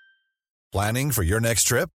 Planning for your next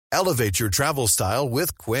trip? Elevate your travel style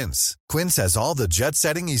with Quince. Quince has all the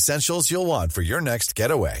jet-setting essentials you'll want for your next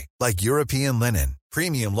getaway, like European linen,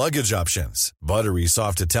 premium luggage options, buttery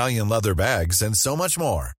soft Italian leather bags, and so much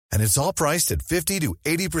more. And it's all priced at 50 to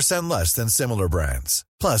 80% less than similar brands.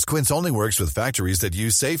 Plus, Quince only works with factories that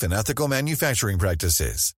use safe and ethical manufacturing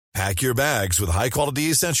practices. Pack your bags with high-quality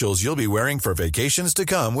essentials you'll be wearing for vacations to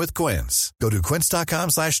come with Quince. Go to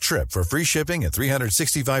quince.com/trip for free shipping and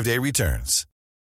 365-day returns.